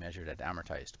receivable would be measured at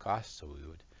amortized cost, so we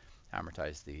would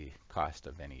amortize the cost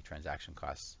of any transaction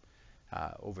costs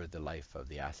over the life of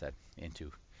the asset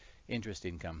into interest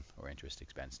income or interest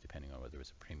expense, depending on whether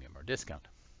it's a premium or discount.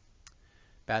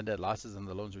 Bad debt losses on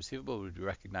the loans receivable would be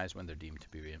recognized when they're deemed to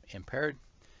be impaired,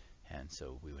 and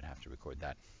so we would have to record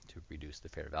that to reduce the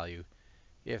fair value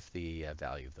if the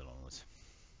value of the loan was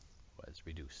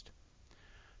reduced.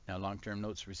 Now, long-term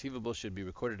notes receivable should be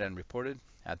recorded and reported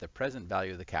at the present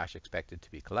value of the cash expected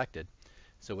to be collected.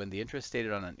 So when the interest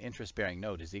stated on an interest-bearing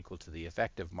note is equal to the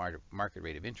effective market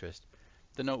rate of interest,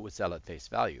 the note would sell at face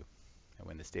value. And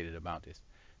when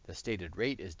the stated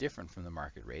rate is different from the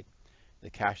market rate, the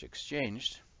cash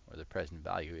exchanged, or the present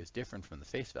value, is different from the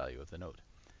face value of the note.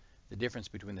 The difference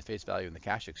between the face value and the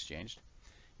cash exchanged,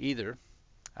 either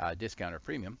discount or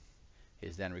premium,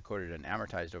 is then recorded and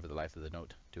amortized over the life of the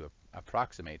note to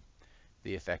approximate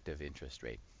the effective interest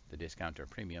rate. The discount or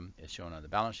premium is shown on the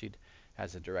balance sheet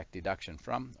as a direct deduction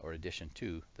from or addition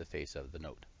to the face of the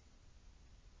note.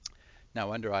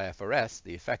 Now, under IFRS,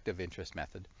 the effective interest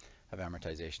method of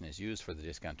amortization is used for the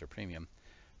discount or premium,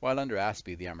 while under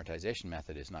ASPE, the amortization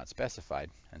method is not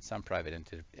specified, and some private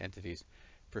entities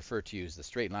prefer to use the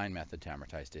straight line method to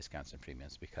amortize discounts and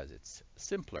premiums because it's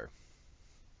simpler.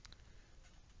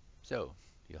 So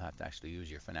you'll have to actually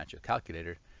use your financial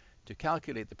calculator to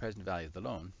calculate the present value of the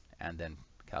loan and then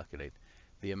calculate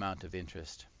the amount of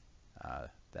interest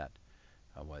that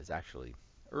was actually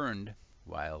earned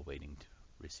while waiting to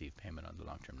receive payment on the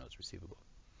long-term notes receivable.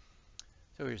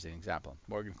 So here's an example.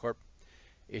 Morgan Corp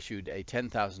issued a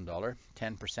 $10,000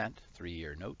 10%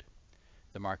 3-year note.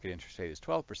 The market interest rate is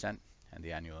 12% and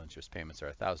the annual interest payments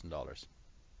are $1,000.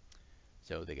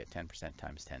 So they get 10%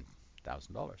 times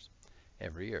 $10,000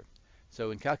 every year.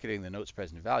 So in calculating the note's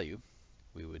present value,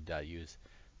 we would use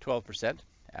 12%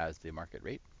 as the market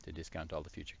rate to discount all the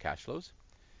future cash flows.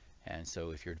 And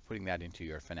so if you're putting that into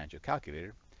your financial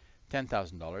calculator,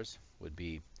 $10,000 would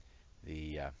be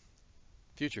the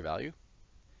future value,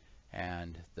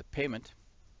 and the payment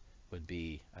would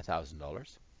be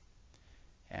 $1,000,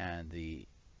 and the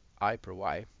I per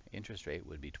Y interest rate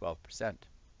would be 12%,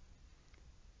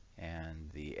 and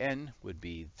the N would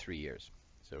be 3 years.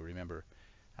 So remember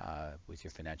with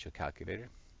your financial calculator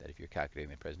that if you're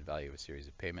calculating the present value of a series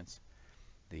of payments,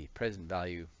 the present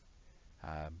value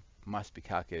must be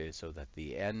calculated so that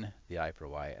the N, the I per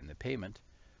Y, and the payment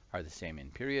are the same in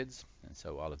periods, and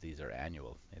so all of these are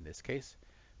annual in this case.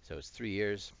 So it's 3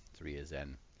 years, 3 is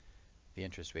N. The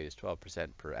interest rate is 12%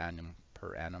 per annum,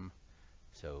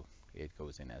 so it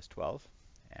goes in as 12,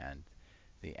 and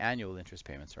the annual interest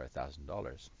payments are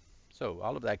 $1,000. So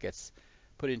all of that gets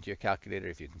put into your calculator.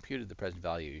 If you computed the present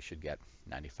value, you should get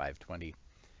 9520,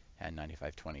 and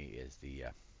 9520 is the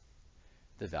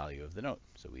value of the note.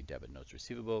 So we debit notes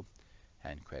receivable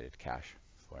and credit cash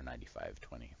for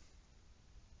 9520.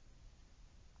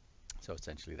 So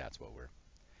essentially that's what we're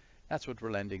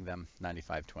lending them,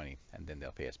 9520, and then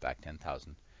they'll pay us back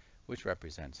 10,000, which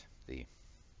represents the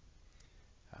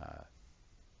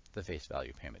face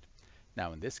value payment.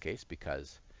 Now in this case,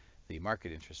 because the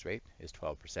market interest rate is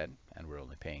 12% and we're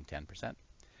only paying 10%,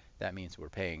 that means we're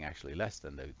paying actually less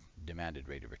than the demanded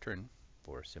rate of return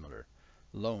for similar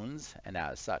loans, and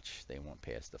as such they won't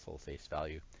pay us the full face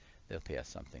value. They'll pay us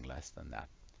something less than that.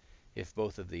 If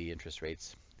both of the interest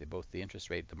rates, the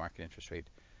market interest rate,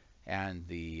 and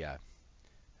the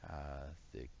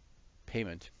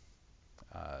payment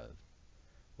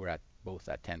were both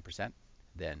at 10%,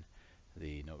 then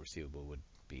the note receivable would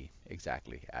be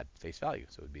exactly at face value,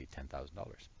 so it would be $10,000.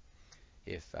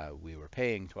 If we were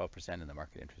paying 12% and the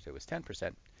market interest rate was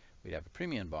 10%, we'd have a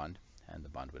premium bond, and the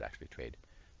bond would actually trade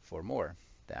for more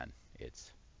than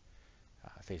its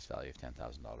face value of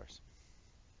 $10,000.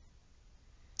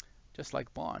 Just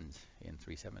like bonds in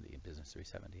 370, in Business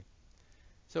 370.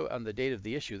 So on the date of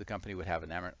the issue, the company would have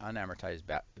an unamortized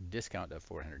discount of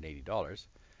 $480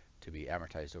 to be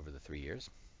amortized over the 3 years.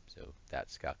 So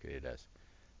that's calculated as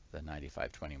the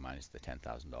 95.20 minus the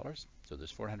 $10,000. So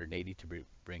there's $480 to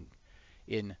bring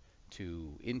in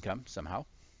to income somehow.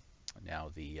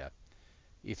 Now the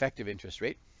effective interest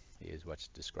rate is what's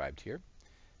described here.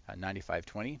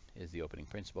 95.20 is the opening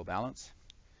principal balance.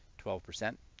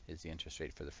 12% is the interest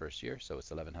rate for the first year, so it's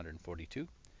 $1,142.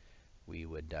 We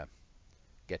would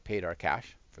get paid our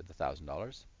cash for the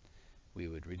 $1,000. We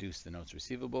would reduce the notes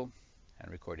receivable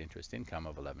and record interest income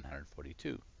of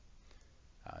 $1,142.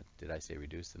 Did I say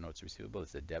reduce the notes receivable?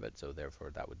 It's a debit, so therefore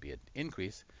that would be an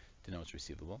increase to notes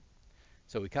receivable.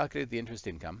 So we calculate the interest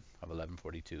income of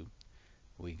 $1,142.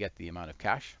 We get the amount of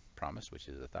cash promised, which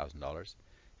is $1,000,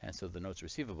 and so the notes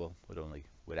receivable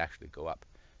would actually go up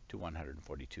to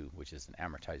 $142, which is an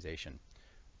amortization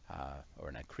or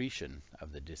an accretion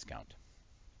of the discount.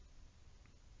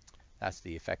 That's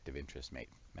the effective interest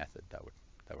method that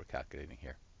we're calculating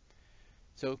here.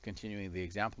 So continuing the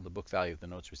example, the book value of the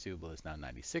notes receivable is now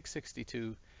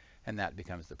 $96.62, and that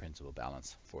becomes the principal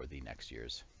balance for the next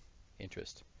year's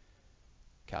interest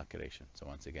calculation. So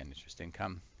once again, interest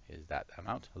income is that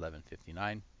amount,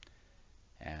 $1,159,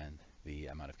 and the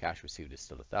amount of cash received is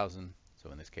still $1,000.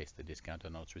 So in this case, the discount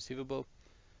on notes receivable,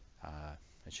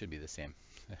 it should be the same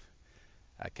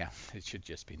account. It should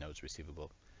just be notes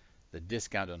receivable. The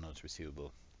discount on notes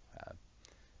receivable,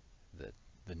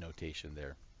 the notation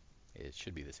there, it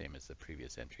should be the same as the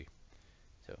previous entry.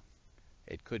 So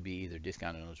it could be either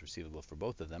discount on notes receivable for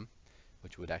both of them,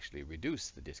 which would actually reduce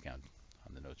the discount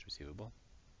on the notes receivable,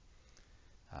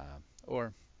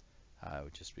 or it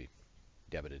would just be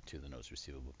debited to the notes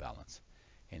receivable balance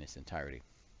in its entirety.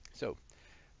 So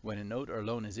when a note or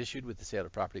loan is issued with the sale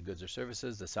of property, goods, or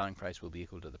services, the selling price will be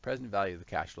equal to the present value of the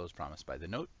cash flows promised by the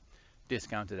note,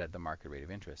 discounted at the market rate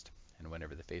of interest. And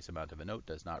whenever the face amount of a note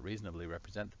does not reasonably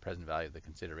represent the present value of the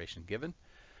consideration given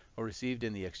or received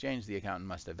in the exchange, the accountant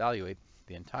must evaluate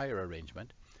the entire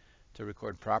arrangement to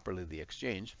record properly the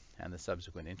exchange and the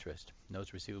subsequent interest.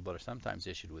 Notes receivable are sometimes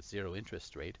issued with zero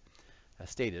interest rate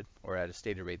stated, or at a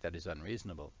stated rate that is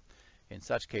unreasonable. In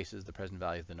such cases, the present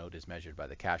value of the note is measured by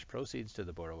the cash proceeds to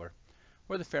the borrower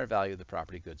or the fair value of the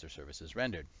property, goods, or services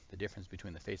rendered. The difference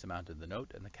between the face amount of the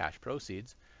note and the cash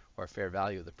proceeds or fair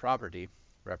value of the property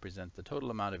represent the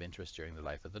total amount of interest during the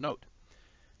life of the note.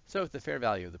 So if the fair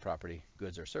value of the property,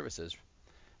 goods, or services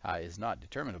is not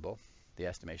determinable, the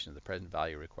estimation of the present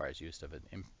value requires use of an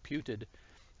imputed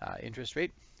interest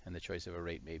rate, and the choice of a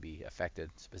rate may be affected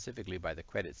specifically by the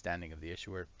credit standing of the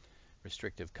issuer,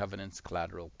 restrictive covenants,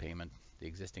 collateral payment, the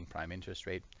existing prime interest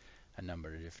rate, a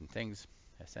number of different things.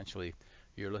 Essentially,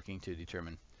 you're looking to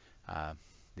determine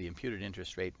the imputed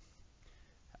interest rate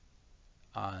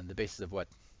on the basis of what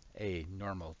a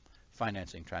normal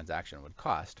financing transaction would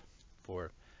cost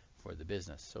for the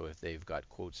business. So if they've got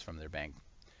quotes from their bank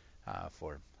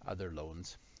for other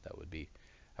loans, that would be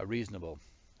a reasonable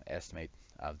estimate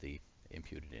of the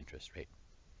imputed interest rate.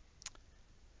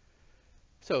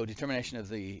 So determination of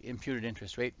the imputed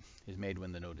interest rate is made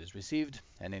when the note is received,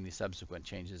 and any subsequent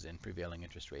changes in prevailing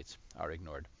interest rates are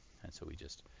ignored. And so we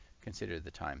just consider the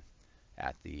time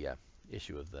at the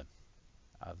issue of the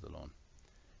loan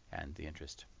and the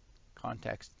interest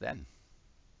context then.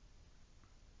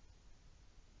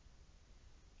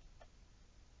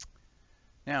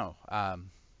 Now,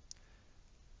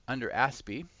 under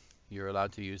ASPE, you're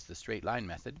allowed to use the straight line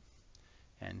method.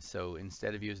 And so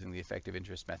instead of using the effective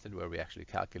interest method, where we actually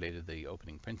calculated the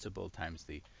opening principal times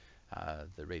the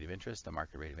rate of interest, the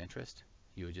market rate of interest,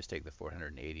 you would just take the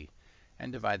 480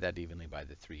 and divide that evenly by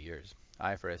the 3 years.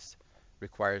 IFRS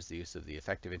requires the use of the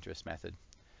effective interest method,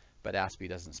 but ASPE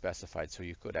doesn't specify it, so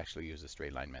you could actually use a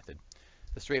straight line method.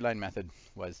 The straight line method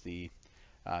was the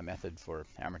method for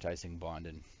amortizing bond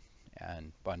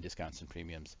and bond discounts and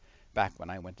premiums back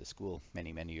when I went to school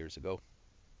many, many years ago.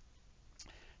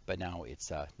 But now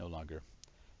it's no longer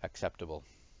acceptable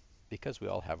because we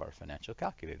all have our financial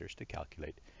calculators to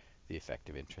calculate the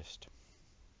effective interest.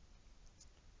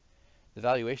 The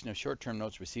valuation of short-term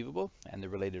notes receivable and the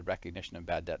related recognition of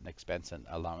bad debt and expense and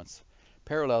allowance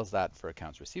parallels that for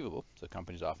accounts receivable. So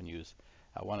companies often use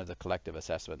one of the collective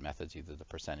assessment methods, either the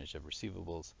percentage of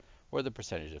receivables or the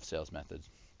percentage of sales methods,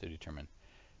 to determine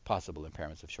possible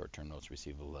impairments of short-term notes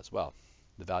receivable as well.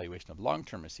 The valuation of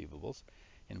long-term receivables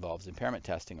involves impairment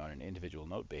testing on an individual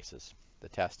note basis. The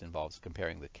test involves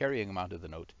comparing the carrying amount of the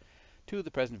note to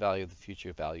the present value of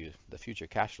the future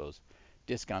cash flows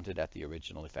discounted at the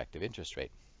original effective interest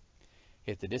rate.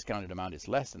 If the discounted amount is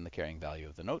less than the carrying value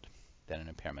of the note, then an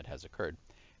impairment has occurred,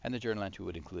 and the journal entry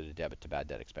would include a debit to bad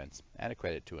debt expense and a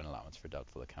credit to an allowance for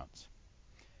doubtful accounts.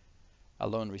 A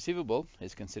loan receivable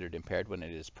is considered impaired when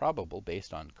it is probable,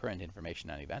 based on current information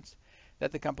and events,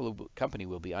 that the company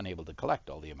will be unable to collect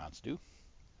all the amounts due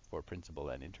for principal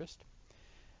and interest.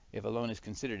 If a loan is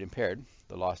considered impaired,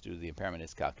 the loss due to the impairment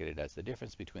is calculated as the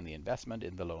difference between the investment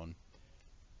in the loan,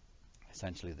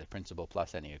 essentially the principal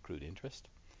plus any accrued interest,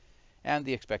 and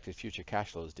the expected future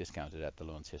cash flows discounted at the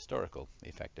loan's historical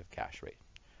effective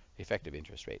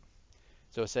interest rate.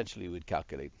 So essentially, we would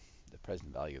calculate the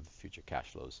present value of the future cash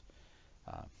flows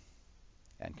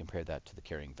and compare that to the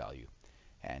carrying value.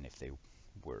 And if they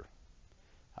were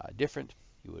different,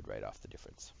 you would write off the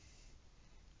difference.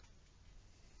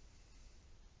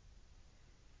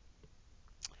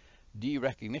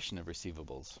 Derecognition of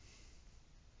receivables.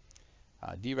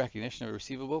 Derecognition of a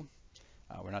receivable,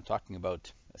 we're not talking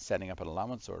about setting up an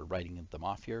allowance or writing them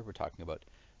off here. We're talking about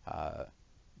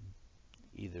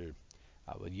either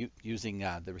using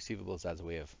the receivables as a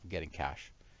way of getting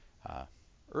cash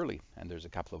early. And there's a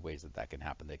couple of ways that that can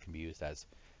happen. They can be used as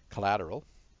collateral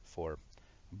for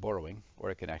borrowing,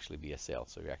 or it can actually be a sale.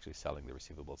 So you're actually selling the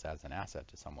receivables as an asset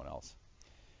to someone else.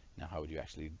 Now, how would you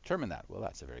actually determine that? Well,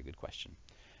 that's a very good question.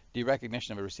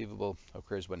 Derecognition of a receivable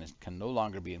occurs when it can no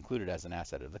longer be included as an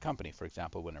asset of the company. For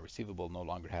example, when a receivable no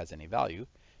longer has any value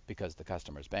because the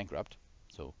customer is bankrupt.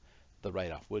 So the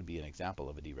write-off would be an example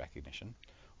of a derecognition.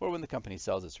 Or when the company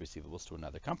sells its receivables to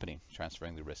another company,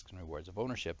 transferring the risks and rewards of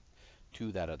ownership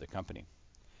to that other company.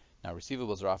 Now,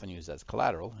 receivables are often used as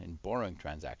collateral in borrowing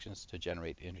transactions to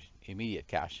generate immediate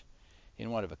cash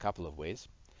in one of a couple of ways.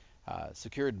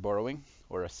 Secured borrowing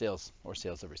or sales of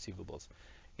receivables.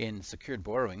 In secured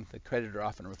borrowing, the creditor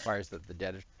often requires that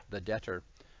the debtor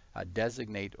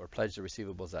designate or pledge the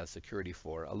receivables as security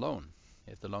for a loan.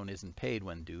 If the loan isn't paid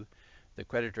when due, the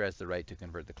creditor has the right to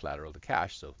convert the collateral to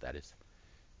cash, so that is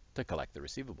to collect the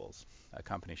receivables. A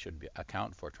company should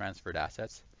account for transferred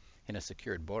assets in a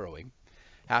secured borrowing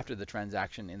after the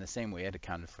transaction in the same way it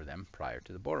accounted for them prior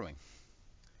to the borrowing,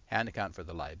 and account for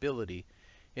the liability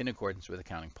in accordance with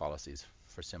accounting policies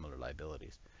for similar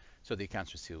liabilities. So the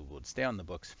accounts receivable would stay on the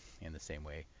books in the same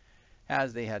way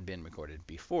as they had been recorded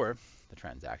before the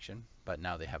transaction, but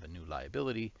now they have a new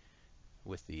liability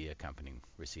with the accompanying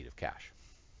receipt of cash.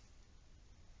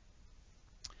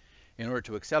 In order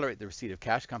to accelerate the receipt of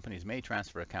cash, companies may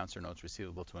transfer accounts or notes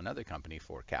receivable to another company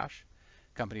for cash.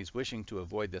 Companies wishing to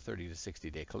avoid the 30 to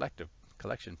 60-day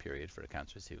collection period for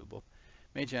accounts receivable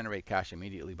may generate cash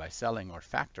immediately by selling or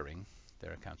factoring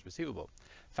their accounts receivable.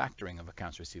 Factoring of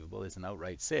accounts receivable is an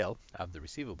outright sale of the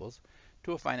receivables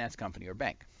to a finance company or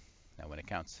bank. Now, when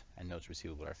accounts and notes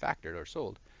receivable are factored or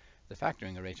sold, the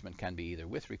factoring arrangement can be either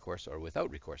with recourse or without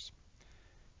recourse.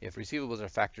 If receivables are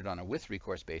factored on a with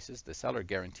recourse basis, the seller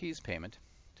guarantees payment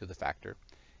to the factor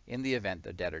in the event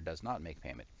the debtor does not make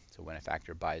payment. So when a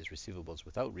factor buys receivables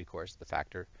without recourse, the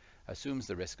factor assumes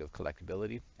the risk of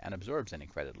collectability and absorbs any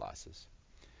credit losses.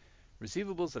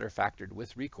 Receivables that are factored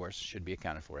with recourse should be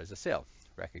accounted for as a sale,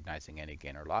 recognizing any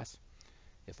gain or loss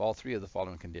if all three of the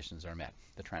following conditions are met.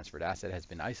 The transferred asset has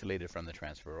been isolated from the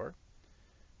transferor,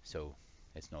 so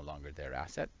it's no longer their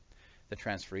asset. The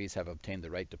transferees have obtained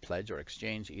the right to pledge or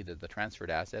exchange either the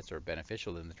transferred assets or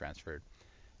beneficial in the transferred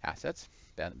assets,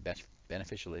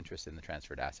 beneficial interest in the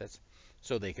transferred assets,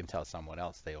 so they can tell someone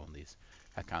else they own these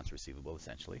accounts receivable,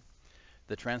 essentially.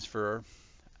 The transferor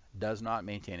does not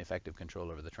maintain effective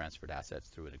control over the transferred assets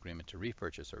through an agreement to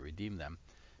repurchase or redeem them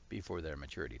before their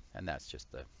maturity, and that's just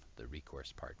the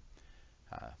recourse part.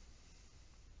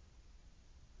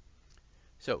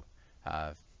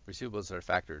 Receivables that are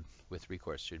factored with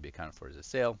recourse should be accounted for as a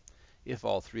sale if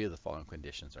all three of the following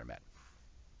conditions are met.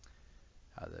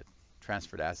 The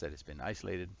transferred asset has been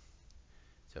isolated,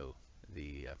 so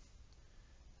the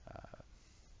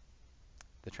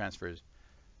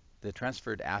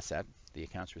transferred asset, the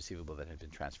accounts receivable that had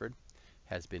been transferred,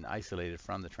 has been isolated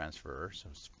from the transferor,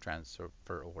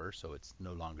 so it's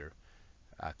no longer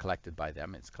collected by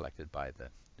them, it's collected by the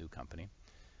new company.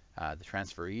 The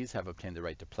transferees have obtained the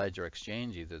right to pledge or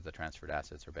exchange either the transferred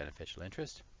assets or beneficial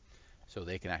interest, so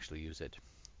they can actually use it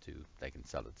they can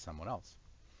sell it to someone else.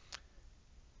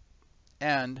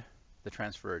 And the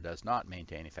transferor does not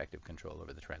maintain effective control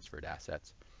over the transferred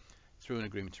assets through an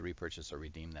agreement to repurchase or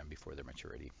redeem them before their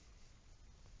maturity.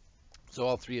 So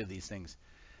all three of these things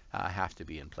have to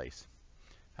be in place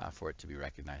for it to be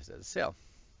recognized as a sale.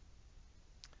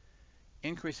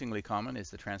 Increasingly common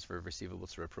is the transfer of receivables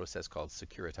through a process called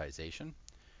securitization.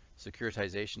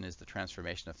 Securitization is the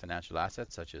transformation of financial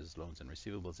assets, such as loans and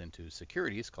receivables, into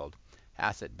securities called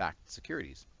asset-backed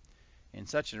securities. In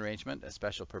such an arrangement, a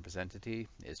special purpose entity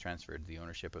is transferred the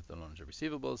ownership of the loans or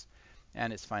receivables,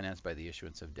 and is financed by the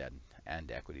issuance of debt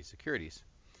and equity securities.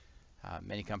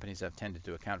 Many companies have tended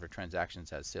to account for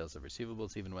transactions as sales of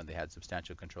receivables, even when they had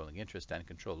substantial controlling interest and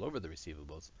control over the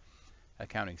receivables.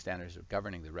 Accounting standards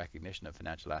governing the recognition of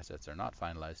financial assets are not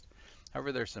finalized.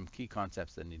 However, there are some key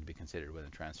concepts that need to be considered when a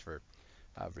transfer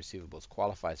of receivables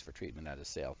qualifies for treatment as a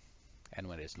sale, and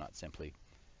when it is not simply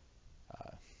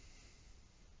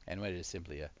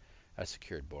a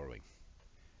secured borrowing.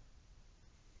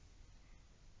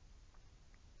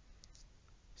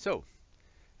 So,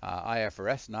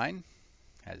 IFRS 9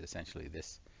 has essentially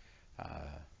this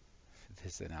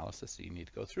analysis that you need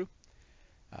to go through.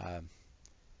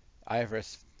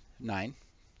 IFRS 9,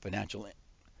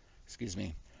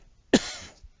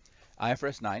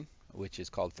 IFRS 9, which is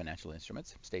called Financial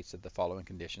Instruments, states that the following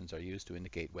conditions are used to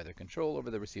indicate whether control over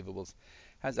the receivables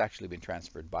has actually been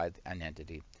transferred by an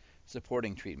entity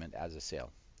supporting treatment as a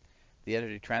sale. The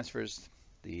entity transfers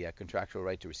the contractual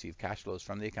right to receive cash flows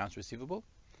from the accounts receivable.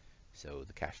 So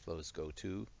the cash flows go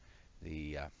to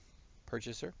the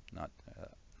purchaser,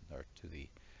 or to the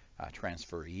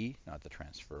transferee, not the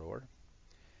transferor.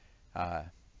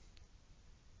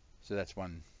 So that's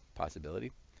one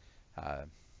possibility.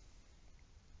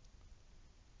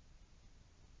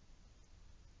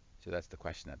 So that's the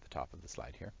question at the top of the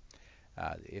slide here.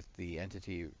 If the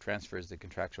entity transfers the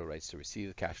contractual rights to receive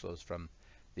the cash flows from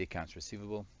the accounts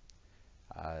receivable,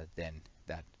 then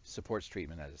that supports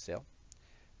treatment as a sale.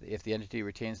 If the entity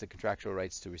retains the contractual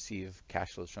rights to receive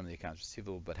cash flows from the accounts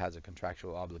receivable but has a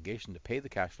contractual obligation to pay the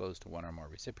cash flows to one or more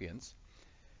recipients,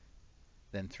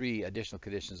 then 3 additional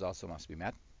conditions also must be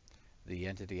met. The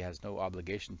entity has no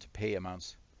obligation to pay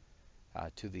amounts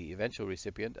to the eventual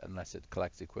recipient unless it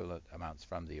collects equivalent amounts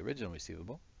from the original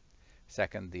receivable.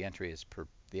 Second, the entity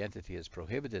is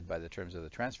prohibited by the terms of the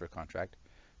transfer contract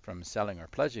from selling or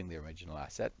pledging the original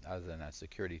asset other than as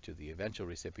security to the eventual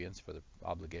recipients for the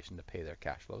obligation to pay their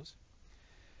cash flows.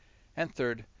 And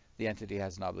third, the entity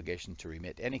has an obligation to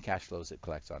remit any cash flows it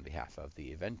collects on behalf of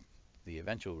the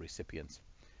eventual recipients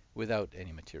without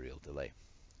any material delay.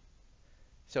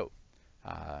 So,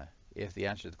 if the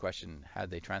answer to the question, had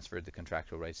they transferred the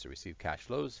contractual rights to receive cash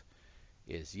flows,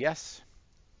 is yes,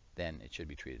 then it should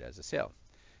be treated as a sale.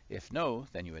 If no,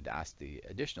 then you would ask the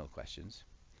additional questions.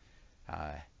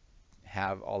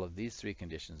 Have all of these 3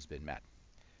 conditions been met?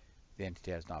 The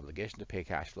entity has an obligation to pay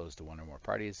cash flows to one or more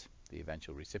parties, the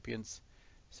eventual recipients.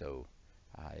 So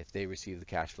if they receive the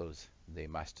cash flows, they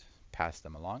must pass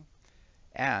them along.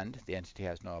 And the entity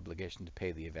has no obligation to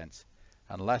pay the events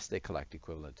unless they collect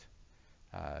equivalent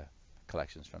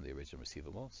collections from the original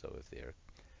receivable. So if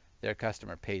their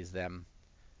customer pays them,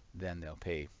 then they'll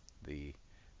pay the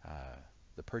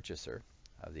purchaser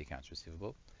of the accounts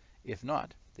receivable. If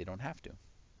not, they don't have to.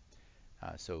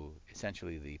 So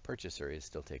essentially the purchaser is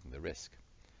still taking the risk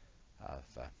of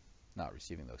not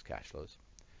receiving those cash flows.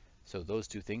 So those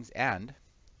 2 things, and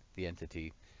the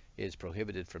entity is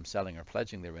prohibited from selling or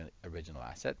pledging their original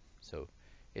asset. So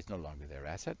it's no longer their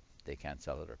asset. They can't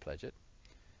sell it or pledge it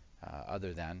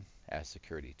other than as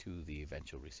security to the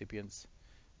eventual recipients.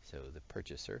 So the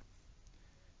purchaser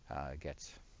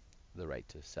gets the right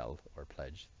to sell or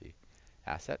pledge the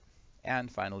asset.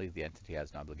 And finally, the entity has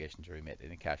an obligation to remit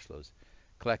any cash flows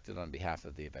collected on behalf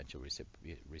of the eventual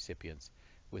recipients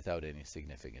without any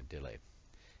significant delay.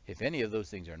 If any of those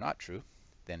things are not true,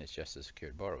 then it's just a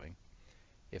secured borrowing.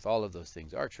 If all of those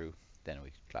things are true, then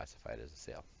we classify it as a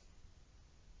sale.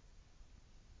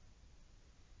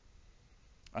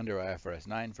 Under IFRS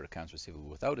 9, for accounts receivable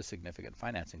without a significant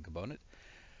financing component,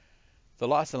 the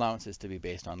loss allowance is to be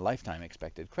based on lifetime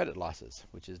expected credit losses,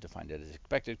 which is defined as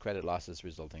expected credit losses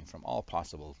resulting from all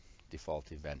possible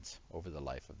default events over the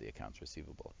life of the accounts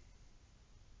receivable.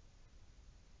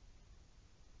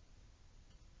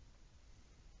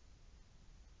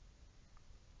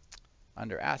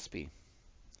 Under ASPE,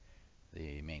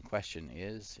 the main question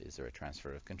is there a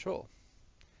transfer of control?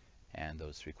 And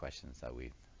those 3 questions that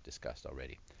we discussed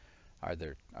already. Are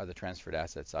the transferred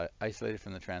assets isolated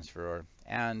from the transferor?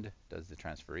 And does the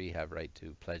transferee have right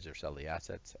to pledge or sell the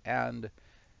assets? And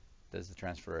does the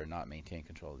transferor not maintain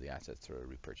control of the assets through a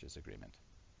repurchase agreement?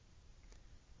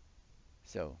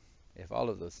 So if all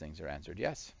of those things are answered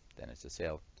yes, then it's a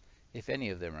sale. If any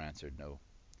of them are answered no,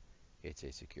 it's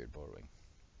a secured borrowing.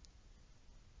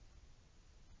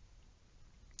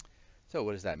 So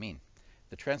what does that mean?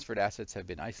 The transferred assets have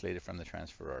been isolated from the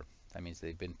transferor. That means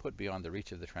they've been put beyond the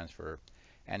reach of the transferor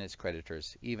and its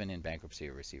creditors, even in bankruptcy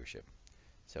or receivership.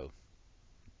 So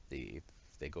If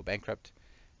they go bankrupt,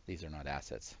 these are not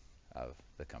assets of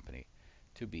the company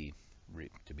to be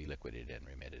liquidated and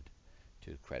remitted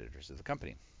to creditors of the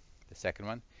company. The second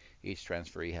one, each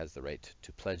transferee has the right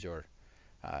to pledge or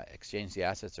exchange the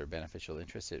assets or beneficial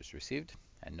interest it has received,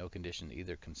 and no condition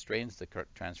either constrains the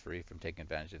transferee from taking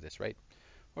advantage of this right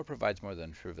or provides more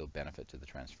than trivial benefit to the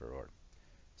transferor.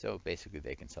 So basically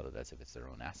they can sell it as if it's their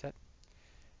own asset.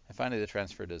 And finally, the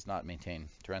transferor does not maintain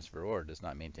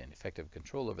effective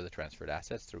control over the transferred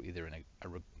assets through either an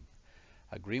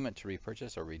agreement to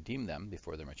repurchase or redeem them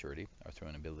before their maturity, or through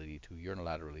an ability to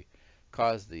unilaterally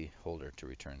cause the holder to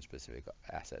return specific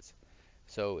assets.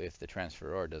 So if the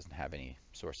transferor doesn't have any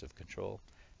source of control,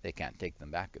 they can't take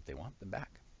them back if they want them back,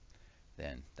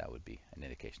 then that would be an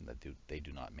indication that they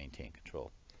do not maintain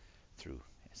control through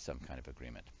some kind of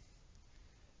agreement.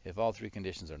 If all three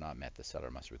conditions are not met, the seller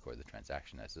must record the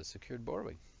transaction as a secured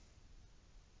borrowing.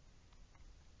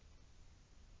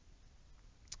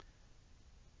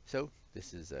 So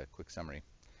this is a quick summary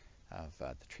of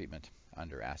the treatment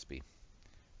under ASPE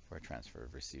for a transfer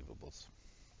of receivables.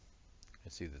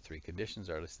 You'll see the three conditions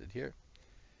are listed here.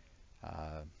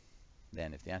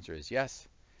 Then if the answer is yes,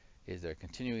 is there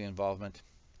continuing involvement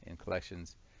in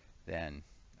collections? Then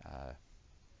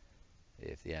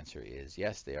if the answer is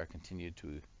yes, they are continued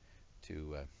to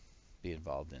be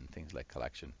involved in things like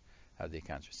collection of the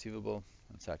accounts receivable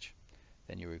and such,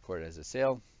 then you record it as a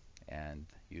sale and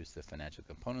use the financial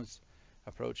components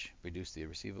approach, reduce the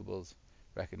receivables,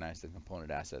 recognize the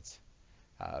component assets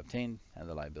obtained and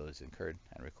the liabilities incurred,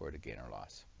 and record a gain or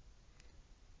loss.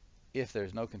 If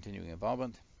there's no continuing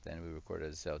involvement, then we record it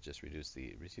as a sale, just reduce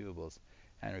the receivables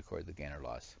and record the gain or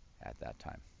loss at that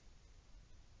time.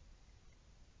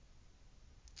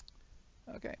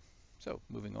 Okay, so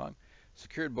moving along.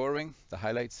 Secured borrowing, the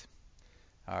highlights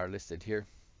are listed here.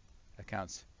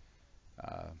 Accounts,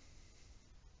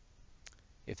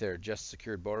 if they're just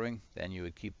secured borrowing, then you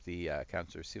would keep the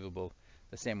accounts receivable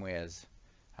the same way as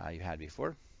you had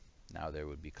before. Now there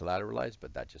would be collateralized,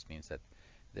 but that just means that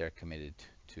they're committed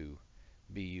to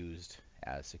be used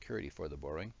as security for the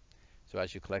borrowing. So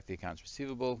as you collect the accounts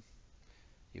receivable,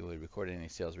 you would record any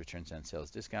sales returns and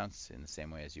sales discounts in the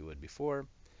same way as you would before.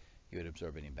 You would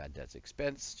absorb any bad debts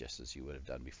expense, just as you would have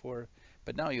done before.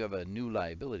 But now you have a new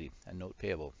liability, a note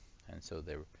payable. And so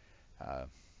there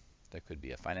could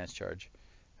be a finance charge,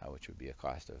 which would be a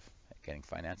cost of getting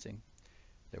financing.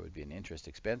 There would be an interest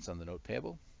expense on the note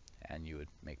payable, and you would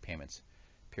make payments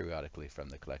periodically from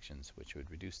the collections, which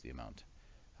would reduce the amount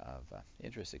of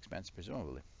interest expense,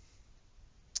 presumably.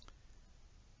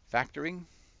 Factoring,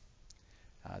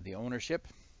 the ownership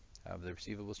of the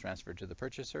receivables transferred to the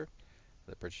purchaser.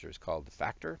 The purchaser is called the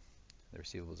factor. The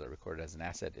receivables are recorded as an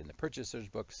asset in the purchaser's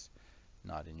books,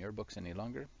 not in your books any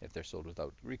longer. If they're sold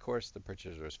without recourse, the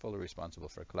purchaser is fully responsible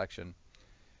for collection,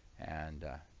 and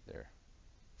they're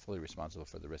fully responsible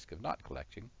for the risk of not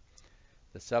collecting.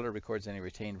 The seller records any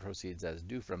retained proceeds as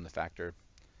due from the factor,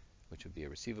 which would be a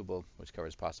receivable, which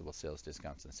covers possible sales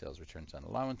discounts and sales returns on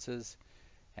allowances.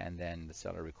 And then the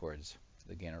seller records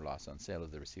the gain or loss on sale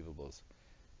of the receivables.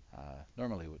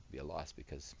 Normally it would be a loss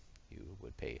because you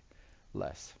would pay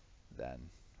less than,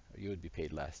 or you would be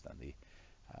paid less than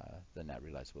the net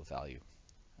realizable value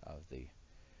of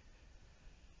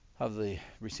the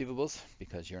receivables,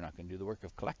 because you're not going to do the work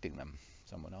of collecting them.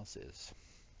 Someone else is.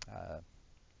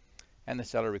 And the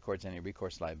seller records any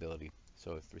recourse liability.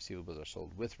 So if the receivables are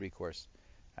sold with recourse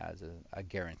as a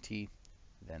guarantee,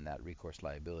 then that recourse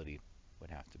liability would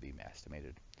have to be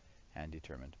estimated and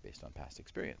determined based on past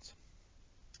experience.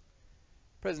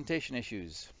 Presentation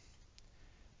issues.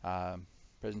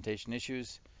 Presentation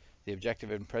issues. The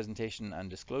objective in presentation and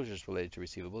disclosures related to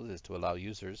receivables is to allow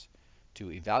users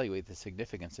to evaluate the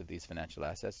significance of these financial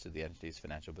assets to the entity's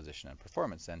financial position and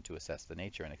performance, and to assess the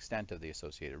nature and extent of the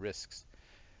associated risks,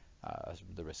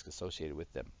 the risk associated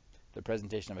with them. The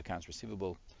presentation of accounts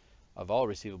receivable of all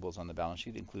receivables on the balance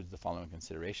sheet includes the following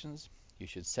considerations. You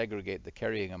should segregate the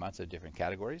carrying amounts of different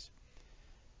categories.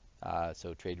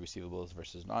 So trade receivables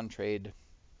versus non-trade,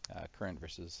 current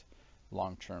versus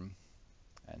long-term,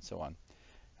 and so on.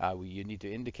 You need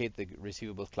to indicate the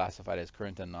receivables classified as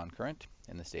current and non-current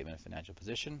in the statement of financial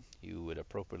position. You would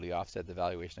appropriately offset the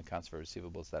valuation accounts for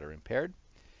receivables that are impaired,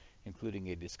 including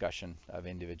a discussion of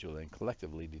individual and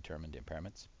collectively determined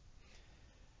impairments.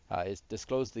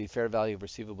 Disclose the fair value of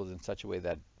receivables in such a way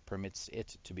that permits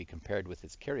it to be compared with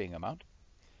its carrying amount,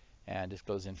 and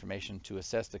disclose information to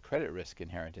assess the credit risk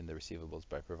inherent in the receivables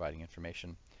by providing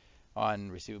information on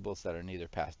receivables that are neither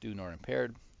past due nor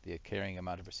impaired, the carrying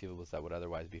amount of receivables that would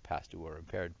otherwise be past due or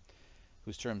impaired,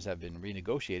 whose terms have been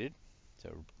renegotiated,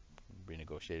 so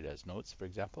renegotiated as notes, for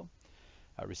example,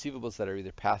 Receivables that are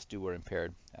either past due or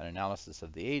impaired, an analysis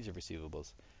of the age of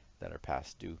receivables that are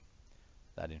past due.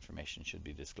 That information should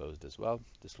be disclosed as well.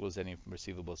 Disclose any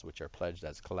receivables which are pledged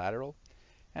as collateral,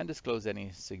 and disclose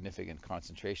any significant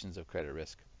concentrations of credit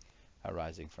risk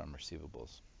arising from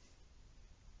receivables.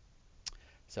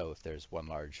 So if there's one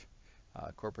large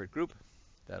corporate group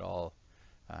that all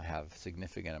have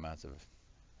significant amounts of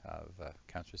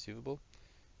accounts receivable,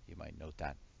 you might note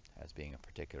that as being a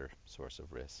particular source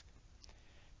of risk.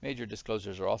 Major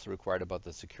disclosures are also required about the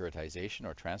securitization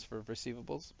or transfer of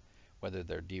receivables, whether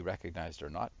they're derecognized or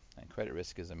not, and credit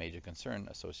risk is a major concern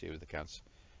associated with accounts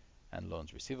and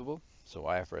loans receivable, so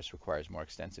IFRS requires more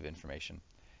extensive information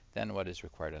than what is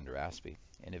required under ASPE.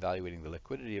 In evaluating the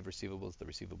liquidity of receivables, the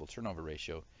receivable turnover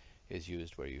ratio is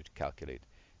used, where you calculate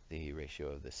the ratio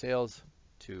of the sales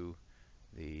to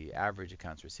the average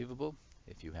accounts receivable.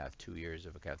 If you have 2 years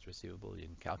of accounts receivable, you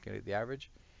can calculate the average.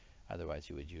 Otherwise,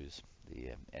 you would use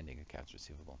the ending accounts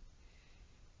receivable.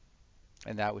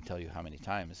 And that would tell you how many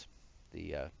times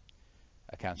the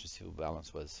accounts receivable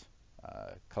balance was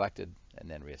collected and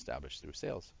then reestablished through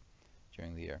sales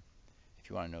during the year. If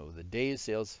you want to know the days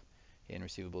sales in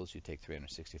receivables, you take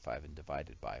 365 and divide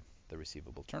it by the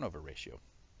receivable turnover ratio.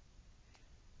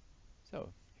 So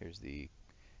here's the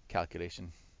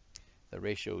calculation. The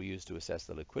ratio used to assess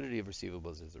the liquidity of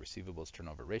receivables is the receivables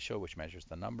turnover ratio, which measures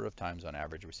the number of times on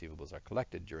average receivables are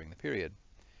collected during the period.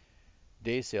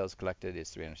 Days sales collected is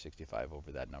 365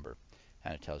 over that number,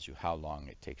 and it tells you how long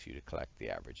it takes you to collect the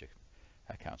average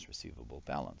accounts receivable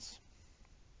balance.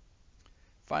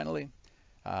 Finally,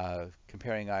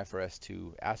 comparing IFRS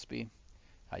to ASPE,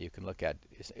 you can look at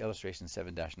illustration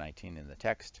 7-19 in the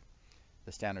text.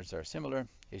 The standards are similar.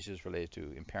 Issues related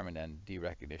to impairment and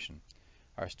derecognition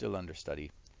are still under study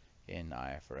in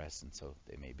IFRS, and so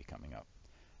they may be coming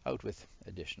out with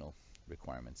additional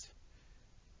requirements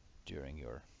during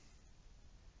your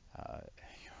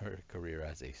career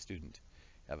as a student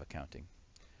of accounting.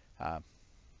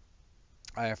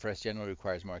 IFRS generally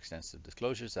requires more extensive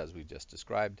disclosures, as we just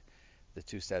described. The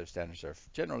two set of standards are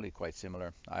generally quite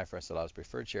similar. IFRS allows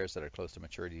preferred shares that are close to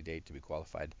maturity date to be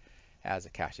qualified as a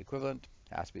cash equivalent.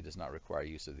 ASPE does not require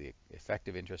use of the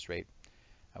effective interest rate,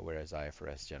 whereas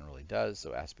IFRS generally does.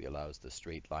 So ASPE allows the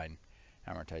straight line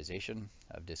amortization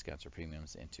of discounts or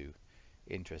premiums into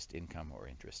interest income or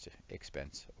interest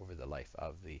expense over the life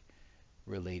of the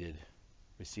related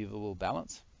receivable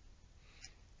balance.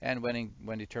 And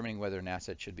when determining whether an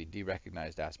asset should be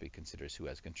derecognized, ASPE considers who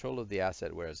has control of the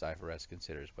asset, whereas IFRS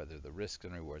considers whether the risks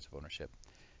and rewards of ownership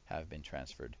have been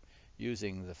transferred,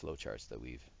 using the flowcharts that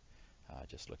we've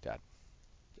just looked at,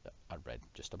 read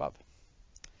just above.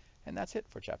 And that's it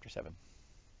for Chapter 7.